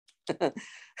 Okay.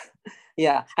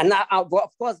 Yeah, and of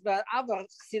course, the other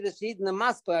Chassidish in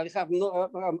Moscow, we have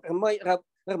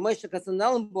Moshe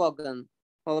Katzenellenbogen,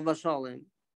 Olav Sholem.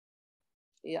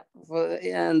 Yeah,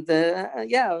 and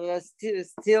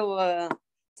still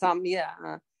some,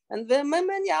 and there are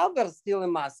many others still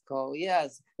in Moscow.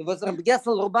 Yes, it was Rabbi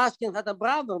Gessel Rubashkin had a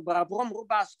brother, Abram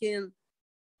Rubashkin.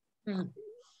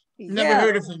 Never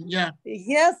heard of him. Yeah.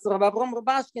 Yes, Rabbi Abram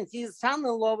Rubashkin. His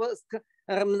son-in-law was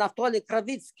Naftali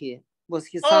Kravitsky. Was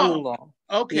his son-in-law.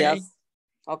 Okay. Yes.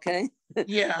 Okay.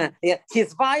 Yeah.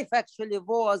 His wife actually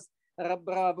was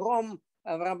Rabbi Avrom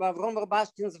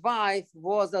Rubashkin's wife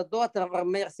was a daughter of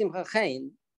Meir Simcha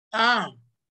Chaim.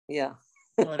 Yeah.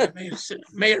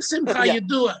 Meir Simcha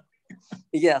Yedua.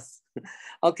 Yes.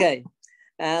 Okay.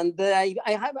 And I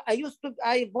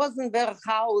was in their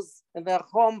house, in their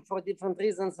home for different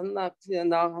reasons, and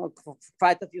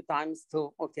quite a few times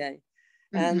too. Okay.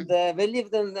 And we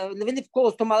lived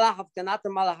close to Malachovka, not the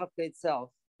Malachovka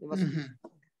itself. It was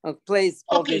a place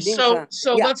called Melinka.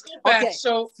 So let's go back. Okay.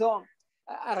 So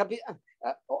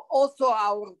also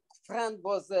our friend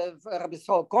was Rabbi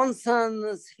Saul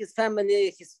Konson, his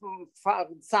family, his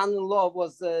son-in-law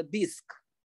was Bisk.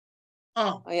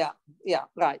 Yeah,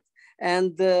 right.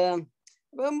 And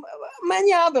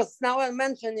many others. Now I'm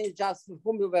mentioning just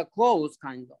whom we were close,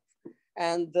 kind of.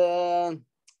 And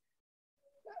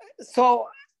so,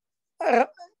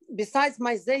 besides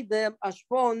my Zayde,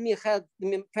 Ashpon, me had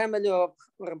the family of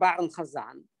Rabbi Aron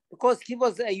Chazan, because he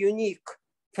was a unique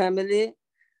family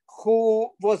who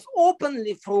was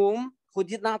openly from, who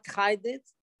did not hide it,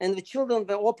 and the children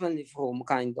were openly from,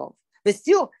 kind of. But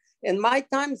still, in my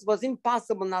times, it was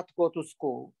impossible not to go to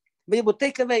school. We would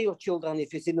take away your children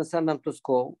if you didn't send them to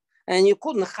school, and you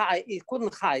couldn't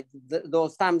hide.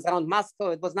 Those times around Moscow.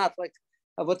 It was not like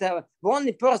whatever. The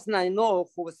only person I know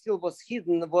who still was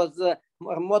hidden was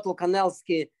Motel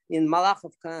Kanelsky in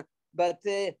Malachovka, but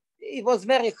it was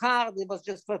very hard. It was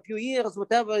just for a few years,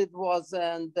 whatever it was,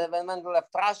 and when we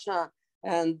left Russia,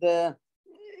 and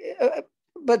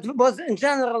but it was in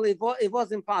general, it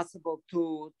was impossible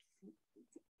to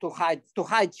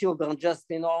hide children, just,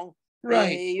 you know.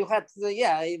 Right. You had to,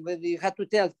 you had to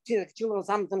tell children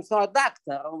sometimes to a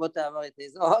doctor or whatever it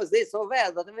is, or this or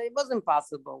that, but it was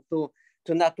impossible to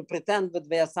not to pretend that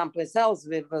they are someplace else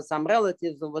with some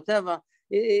relatives or whatever.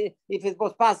 If it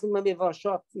was possible, maybe for a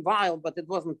short while, but it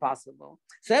wasn't possible.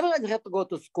 So everybody had to go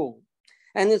to school.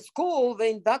 And in school,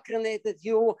 they indoctrinated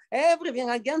you everything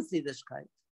against Yiddishkeit.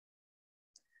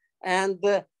 And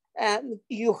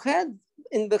you had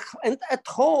at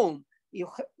home,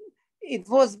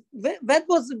 that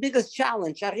was the biggest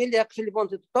challenge. I really actually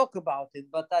wanted to talk about it,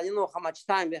 but I don't know how much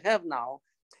time we have now.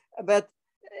 But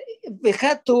we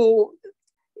had you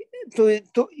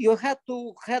had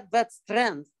to have that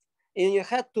strength, and you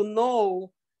had to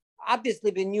know.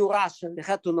 Obviously, we knew Russian. We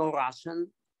had to know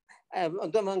Russian.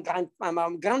 My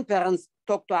grandparents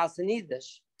talked to us in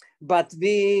Yiddish, but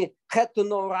we had to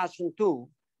know Russian too,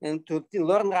 and to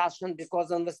learn Russian,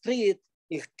 because on the street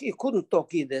you couldn't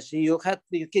talk Yiddish. You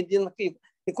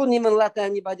couldn't even let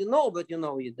anybody know that you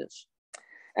know Yiddish,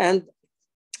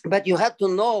 but you had to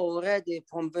know already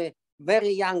from the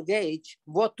very young age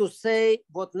what to say,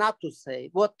 what not to say,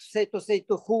 what to say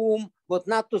to whom, what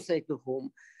not to say to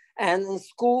whom. And in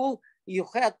school, you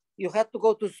had to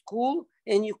go to school,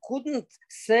 and you couldn't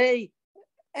say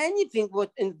anything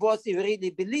what you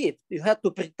really believed. You had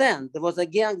to pretend. There was a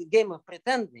game of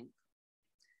pretending,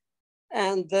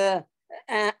 and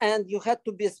you had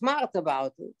to be smart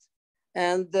about it.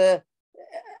 And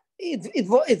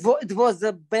it was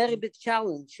a very big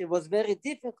challenge. It was very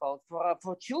difficult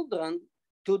for children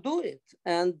to do it,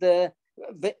 and they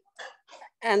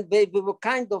were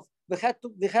kind of, we had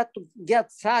to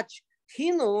get such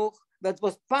chinuch that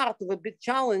was part of a big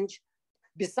challenge.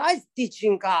 Besides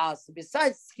teaching us,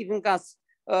 besides giving us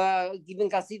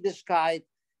Yiddishkeit,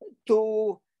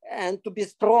 to be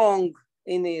strong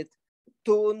in it,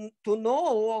 to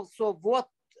know also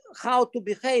how to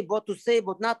behave, what to say,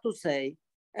 what not to say,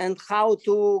 and how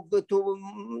to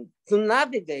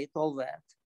navigate all that.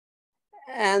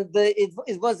 And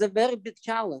it was a very big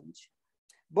challenge.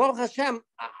 Baruch Hashem,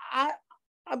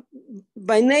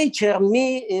 by nature,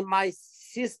 me and my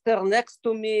sister next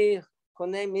to me, her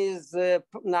name is,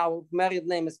 now married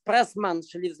name is Pressman,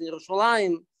 she lives in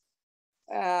Yerushalayim.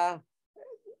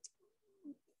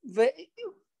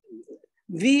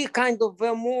 We kind of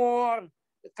were more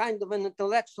kind of an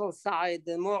intellectual side,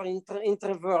 more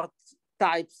introvert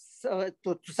types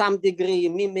to some degree,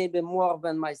 me maybe more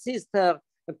than my sister,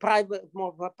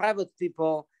 more private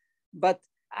people. But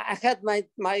I had my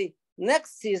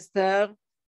next sister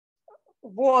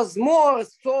was more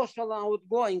social and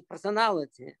outgoing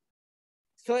personality.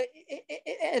 So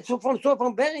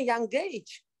from very young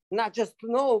age, not just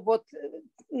to know what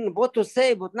to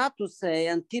say, what not to say,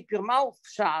 and keep your mouth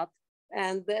shut,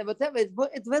 and whatever. It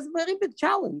was a very big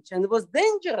challenge, and it was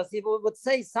dangerous if we would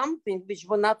say something which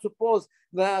we're not supposed,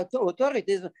 the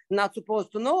authorities not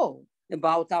supposed to know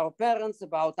about our parents,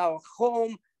 about our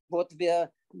home, what we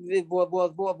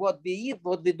eat,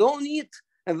 what we don't eat,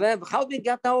 and how we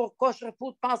get our kosher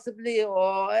food possibly,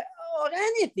 or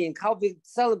anything, how we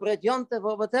celebrate Yom Tov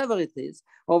or whatever it is,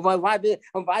 or why we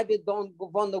don't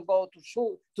want to go to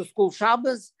school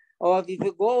Shabbos, or if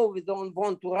we go, we don't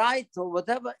want to write or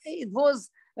whatever. It was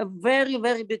a very,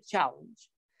 very big challenge.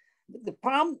 The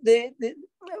problem,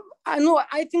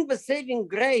 I think the saving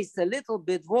grace a little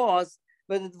bit was,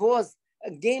 but it was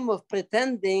a game of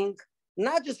pretending,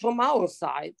 not just from our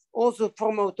side, also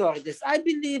from authorities. I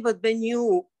believe that they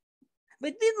knew.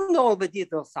 We didn't know the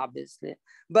details, obviously,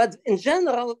 but in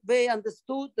general, they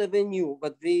understood that they knew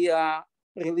that we are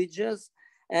religious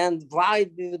and why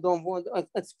we don't want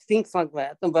things like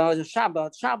that, about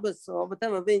Shabbos or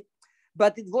whatever.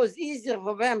 But it was easier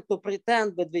for them to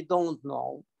pretend that we don't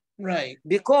know. Right.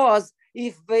 Because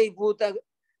if they would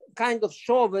kind of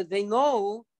show that they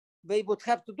know, they would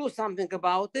have to do something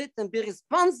about it and be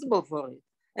responsible for it.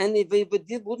 And if they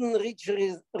wouldn't reach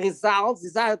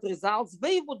desired results,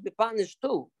 they would be punished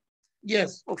too.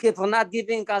 Yes. Okay, for not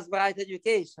giving us the right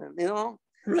education, you know?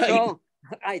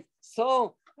 Right.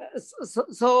 So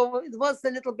it was a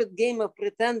little bit game of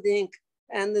pretending,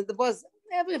 and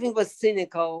everything was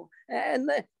cynical. And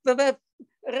there were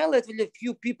relatively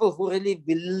few people who really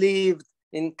believed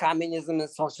in communism and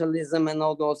socialism and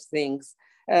all those things.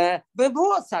 There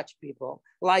were such people,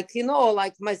 like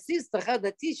my sister had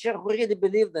a teacher who really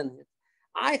believed in it.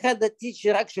 I had a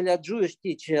teacher, actually a Jewish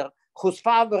teacher, whose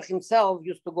father himself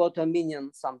used to go to a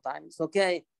minyan sometimes,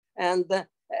 okay? And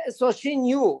so she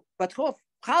knew, but her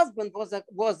husband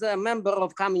was a member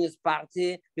of Communist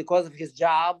Party because of his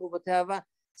job or whatever.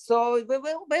 So we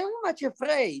were very much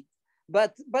afraid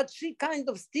but she kind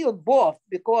of still both,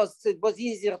 because it was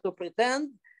easier to pretend,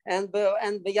 and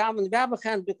on the other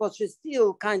hand, because she still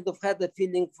kind of had a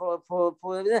feeling for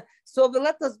so we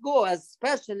let us go,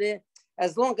 especially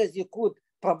as long as you could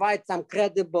provide some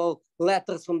credible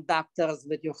letters from doctors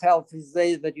that your health is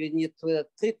there, that you need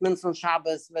treatments on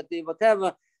Shabbos, that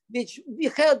whatever, which we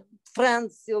had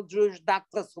friends, still Jewish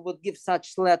doctors, who would give such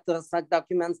letters, such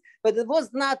documents, but it was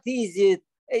not easy.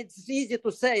 It's easy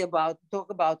to talk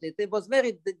about it. It was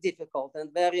very difficult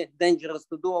and very dangerous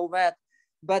to do all that.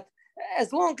 But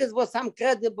as long as was some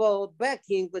credible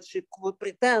backing, that she could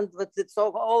pretend that it's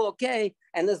all okay,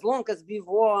 and as long as we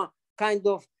were kind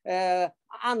of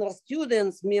honor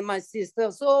students, me and my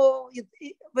sister, so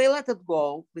we let it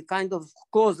go. We kind of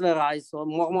close their eyes, or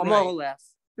more or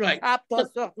less. Right. Up to a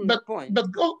certain point.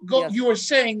 But go. Yes. You were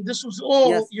saying this was all,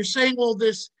 yes. You're saying all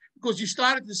this because you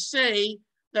started to say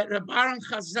that Rabbi Aron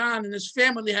Chazan and his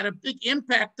family had a big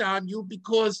impact on you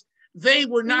because they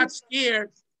were not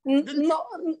scared. No,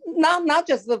 not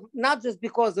just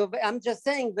because of, I'm just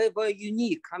saying they were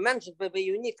unique. I mentioned they were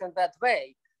unique in that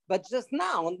way. But just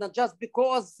now, not just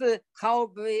because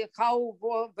how the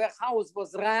house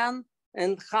was ran,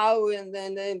 and how and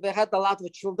we had a lot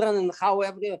of children, and how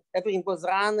everything was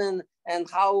run, and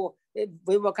how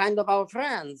we were kind of our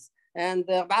friends. And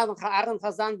Aron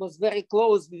Chazan was very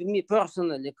close with me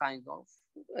personally, kind of.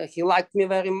 He liked me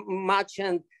very much,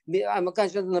 and I'm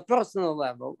kind of on a personal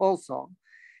level also.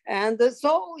 And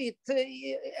so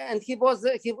and he was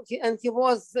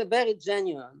very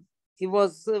genuine. He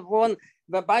was one.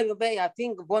 But by the way, I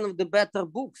think one of the better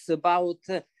books about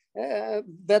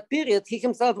that period, he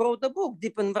himself wrote a book,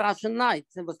 Deep in Russian Night.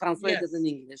 It was translated in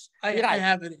English. I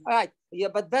have it. Right. Yeah,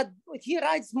 but that he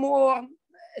writes more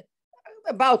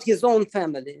about his own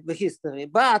family, the history.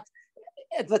 But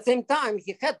at the same time,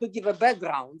 he had to give a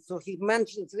background. So he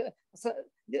mentions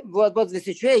what the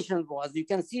situation was. You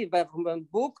can see that from the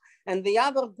book. And the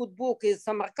other good book is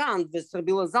Samarkand, which Reb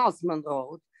Levi Zalman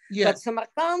wrote. Yes. But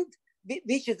Samarkand,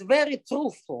 which is very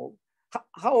truthful,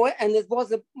 and it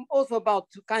was also about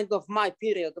kind of my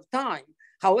period of time.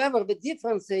 However, the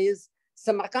difference is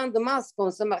Samarkand, Moscow,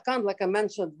 and Samarkand, like I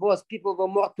mentioned, people were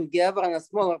more together in a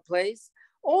smaller place.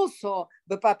 Also,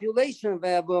 the population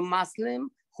there were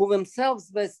Muslim, who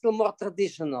themselves were still more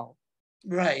traditional.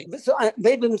 Right. So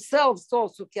they themselves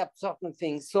also kept certain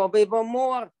things. So they were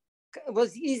more, it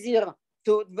was easier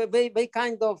to, they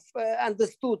kind of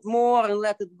understood more and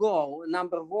let it go,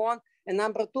 number one. And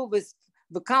number two, was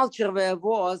the culture there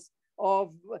was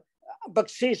of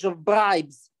bakshish, of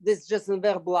bribes. This is just in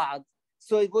their blood.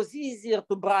 So it was easier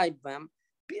to bribe them.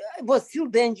 It was still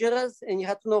dangerous, and you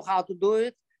had to know how to do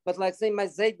it. But like say, my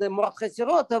Zayd, the Mordechai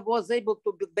Sirota was able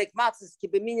to bake matzahs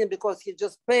because he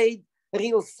just paid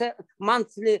real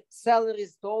monthly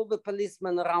salaries to all the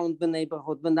policemen around the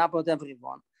neighborhood, about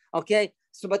everyone. Okay,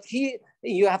 so but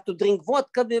you have to drink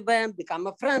vodka with them, become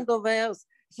a friend of theirs.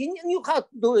 He knew how to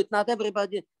do it, not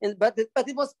everybody, but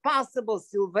it was possible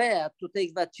still there to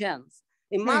take that chance.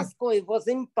 In Moscow, it was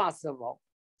impossible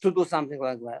to do something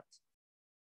like that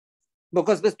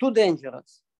because it was too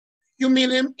dangerous. You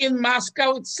mean in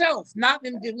Moscow itself, not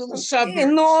in the little suburbs?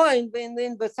 No, in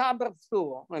the suburbs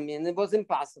too. I mean, it was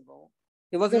impossible.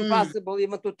 It was impossible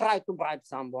even to try to bribe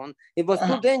someone. It was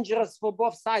too dangerous for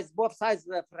both sides. Both sides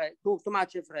were afraid, too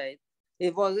much afraid.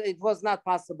 It was not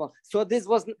possible. So this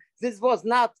was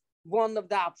not one of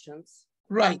the options.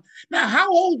 Right. Now, how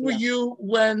old were you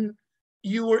when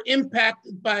you were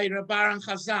impacted by Rabbi Aron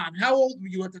Chazan? How old were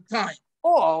you at the time?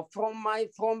 Oh, from the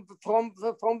time,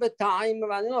 from the time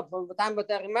that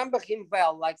I remember him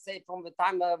well, like say from the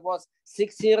time I was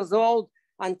 6 years old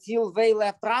until they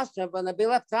left Russia. When they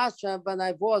left Russia, when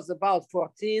I was about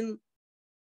 14,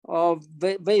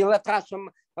 they left Russia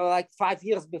like 5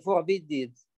 years before we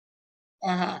did.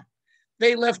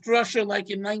 They left Russia like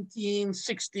in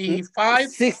 1965?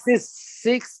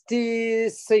 66.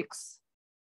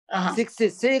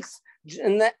 66,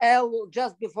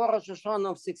 just before Rosh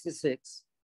Hashana of 66.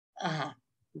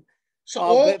 So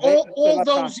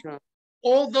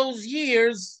all those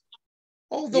years,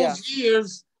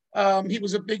 he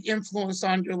was a big influence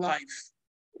on your life.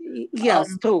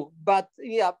 Yes, true. But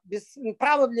yeah, this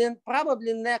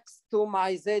probably next to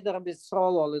my Zeder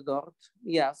Yisroel Olidort.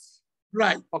 Yes.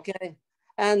 Right. Okay.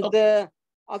 And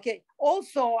okay.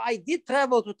 Also, I did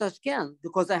travel to Tashkent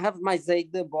because I have my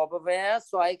Zeder Boba there,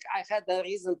 so I had a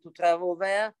reason to travel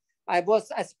there. I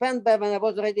spent there when I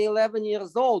was already 11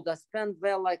 years old. I spent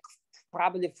there like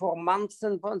probably 4 months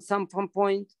and some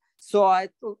point. So I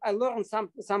learned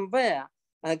some there.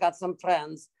 I got some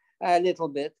friends a little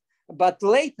bit. But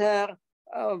later,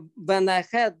 when I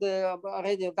had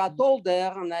already got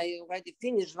older and I already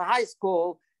finished the high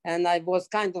school and I was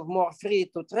kind of more free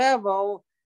to travel,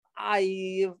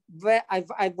 I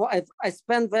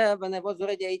spent there when I was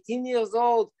already 18 years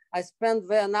old. I spent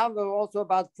there another also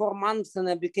about 4 months, and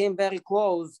I became very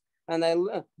close. And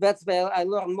that's where I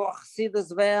learned more Chassidus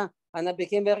there, and I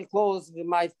became very close with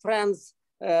my friends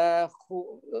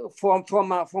who from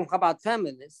Chabad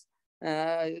families.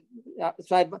 And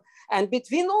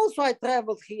between also I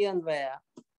traveled here and there.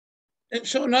 And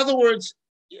so, in other words,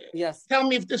 yes, tell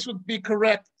me if this would be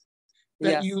correct.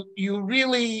 That yes. you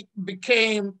really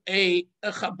became a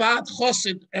Chabad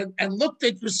Chosid and looked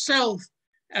at yourself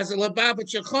as a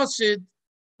Lubavitcher Chosid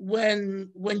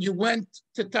when you went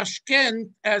to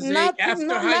Tashkent as not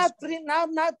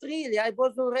really. I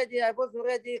was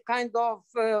already kind of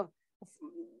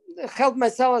held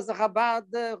myself as a Chabad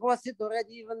Chosid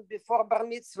already even before Bar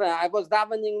Mitzvah. I was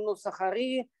davening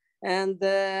Nusachari and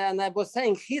I was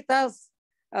saying Chitas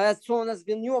as soon as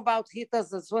we knew about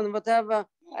Chitas, as soon whatever.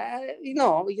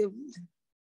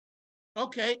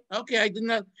 Okay, I did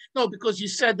not know because you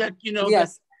said that yes. that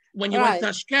when you went to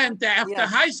Tashkent after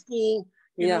high school,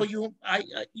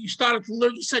 you started to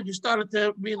learn. You said you started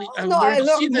to really learn. I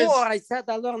learned more. I said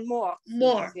I learned more.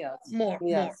 More.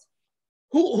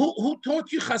 Who taught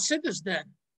you Hasidus then?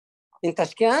 In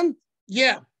Tashkent?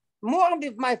 Yeah. More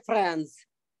with my friends.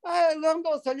 I learned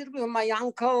also a little bit with my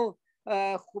uncle.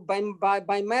 Who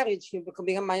by marriage he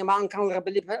became my uncle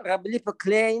Rabbi Levi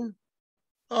Klein.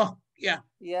 Oh yeah.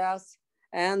 Yes,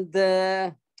 and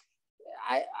I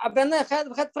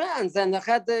had friends and I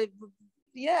had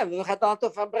we had a lot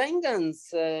of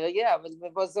upbringings.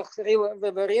 We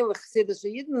were real Chassidus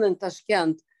Yidden in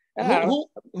Tashkent. Who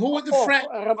were the friends?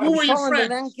 Who were your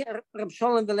friends? Reb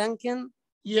Sholem Vilenkin.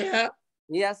 Yeah.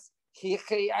 Yes,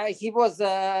 he was.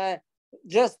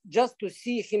 Just to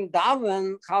see him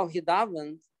daven, how he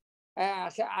davened.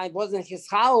 I was in his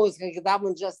house. He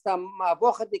davened just a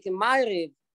bochadik in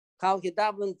Ma'ariv. How he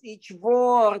davened each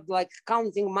word like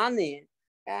counting money.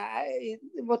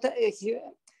 And was the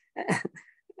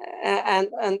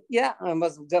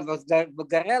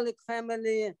Garelik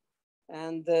family.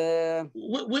 And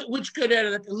which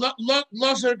Garelik?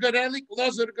 Lozer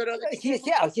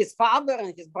Garelik? His father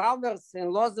and his brothers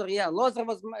and Lozer. Yeah, Lozer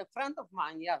was a friend of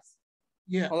mine. Yes.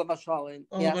 Yeah.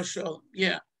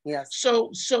 Yeah. Yes.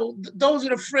 So those are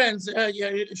the friends.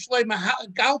 Shlomo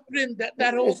Galprin,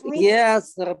 that whole group.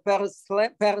 Yes, Peretz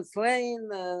Lane,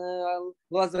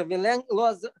 Lozer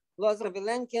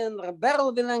Vilenkin,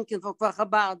 Rebel Vilenkin for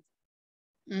Chabad.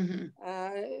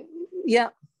 Yeah.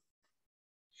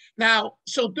 Now,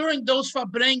 so during those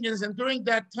Farbrengens and during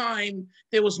that time,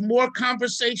 there was more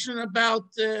conversation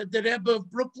about the Rebbe of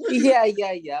Brooklyn.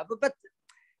 Yeah. But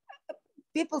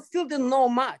people still didn't know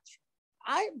much.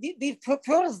 We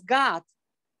first got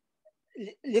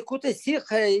Likutei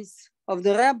Sichos of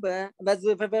the Rebbe, but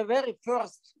the very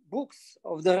first books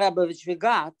of the Rebbe which we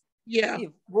got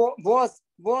was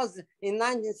in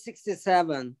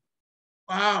 1967.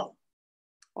 Wow.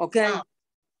 Okay. Wow.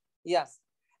 Yes.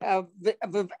 At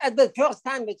the first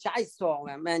time which I saw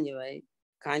them anyway,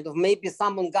 kind of maybe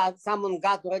someone got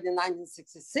already in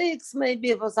 1966,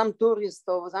 maybe for some tourist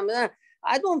or something.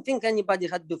 I don't think anybody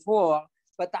had before,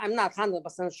 but I'm not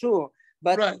 100% sure.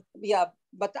 But yeah,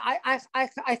 but I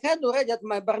had already at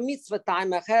my bar mitzvah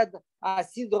time, I had a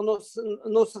Siddur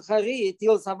Nusachari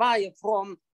Til Savaya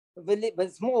from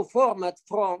the small format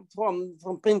from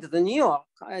printed in New York.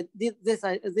 This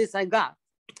I got.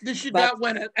 This you got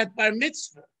when at bar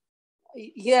mitzvah?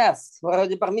 Yes,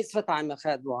 already bar mitzvah time I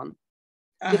had one.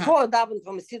 Before that one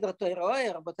from Siddur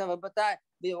Torah, whatever, but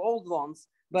the old ones.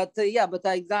 But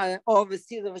I got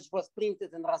obviously which was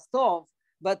printed in Rostov.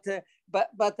 But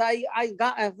I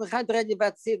had already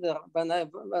that Siddur. When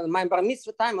my bar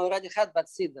mitzvah time, I already had that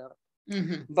Siddur.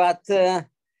 But the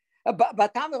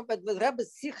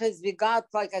Rebbe's Sichos we got,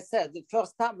 like I said, the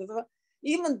first time,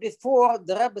 even before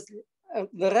the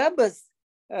Rebbe's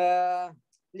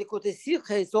Likutei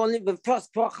Sichos is only the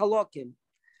first 4 halakim.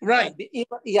 Right.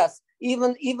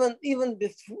 Even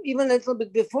a little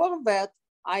bit before that,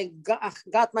 I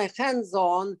got my hands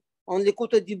on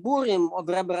Likutei Diburim of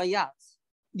Rebbe Rayatz.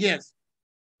 Yes.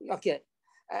 Okay,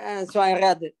 and so I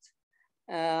read it.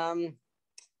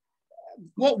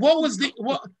 What was the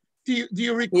what? Do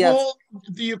you recall? Yes.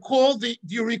 Do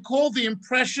you recall the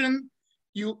impression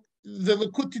the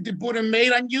Likutei Diburim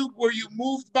made on you? Were you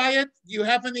moved by it? Do you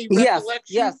have any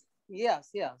recollection? Yes.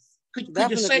 Could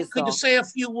you say a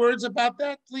few words about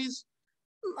that, please?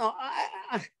 No,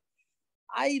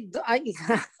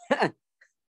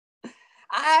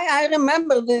 I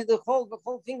remember the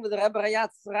whole thing with Rabbi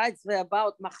Yatz writes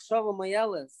about Machshava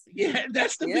Moyeles. Yeah,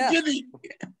 that's the beginning.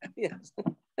 Yes.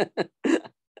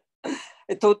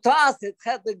 To us, it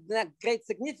had a great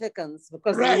significance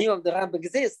because we knew of the Rebbe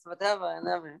exists, whatever, and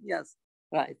everything. Yes,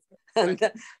 right.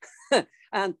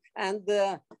 And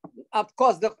of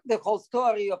course, the whole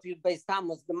story of Beis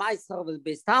Tammuz, the Meiser with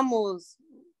Beis Tammuz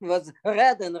was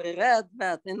read and reread,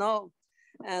 that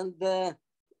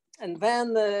and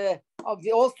then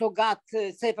we also got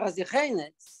Sefer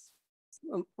Zichenes.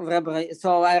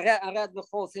 So I read the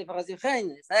whole Sefer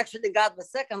Zichenes. I actually got the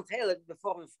second Chelik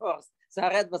before the first. So I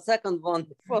read the second one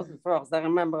before the first. I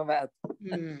remember that.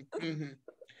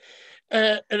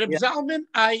 Reb Zalman,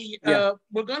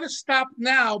 we're going to stop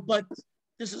now, but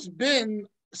this has been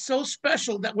so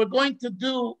special that we're going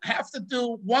to have to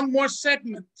do one more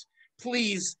segment,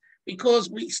 please, because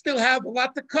we still have a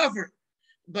lot to cover.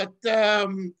 But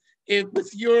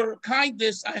with your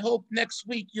kindness, I hope next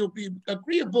week you'll be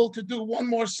agreeable to do one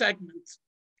more segment.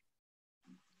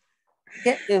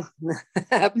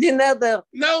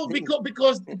 No,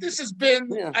 because this has been,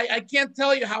 I can't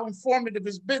tell you how informative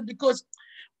it's been, because,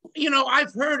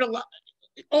 I've heard a lot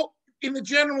in the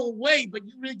general way, but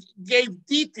you really gave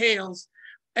details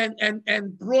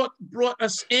and brought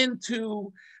us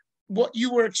into what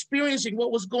you were experiencing,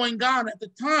 what was going on at the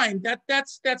time.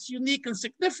 That's unique and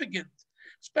significant,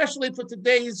 especially for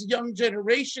today's young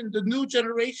generation, the new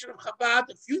generation of Chabad,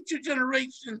 the future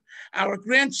generation, our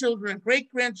grandchildren,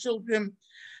 great-grandchildren.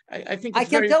 I think I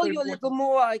can tell you a little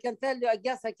more. I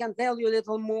guess I can tell you a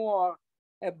little more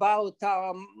about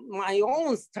my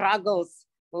own struggles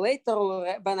later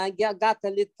when I got a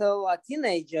little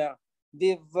teenager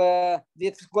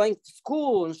with going to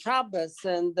school on Shabbos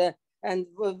and the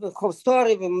whole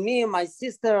story with me and my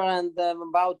sister and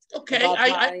about. Okay,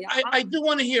 I do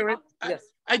want to hear it. Yes.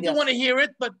 I do want to hear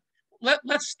it, but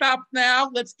let's stop now.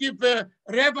 Let's give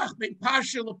Revach ben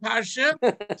Parsha LaParsha.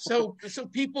 So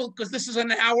people, because this is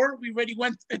an hour, we already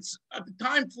went. It's the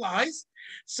time flies,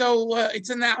 so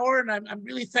it's an hour, and I'm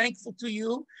really thankful to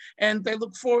you, and I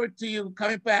look forward to you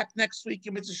coming back next week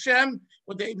in Mitzvah Hashem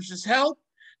with the Abish's help,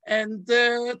 and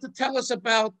to tell us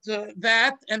about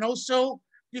that, and also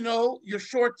your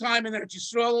short time in Eretz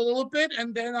Yisrael a little bit,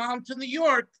 and then on to New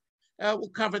York. We'll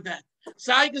cover that.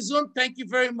 Sei gesund. Thank you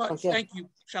very much. Okay. Thank you.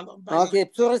 Shalom. Bye. Okay.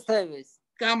 Bye.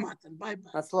 Bye. Bye.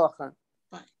 Bye.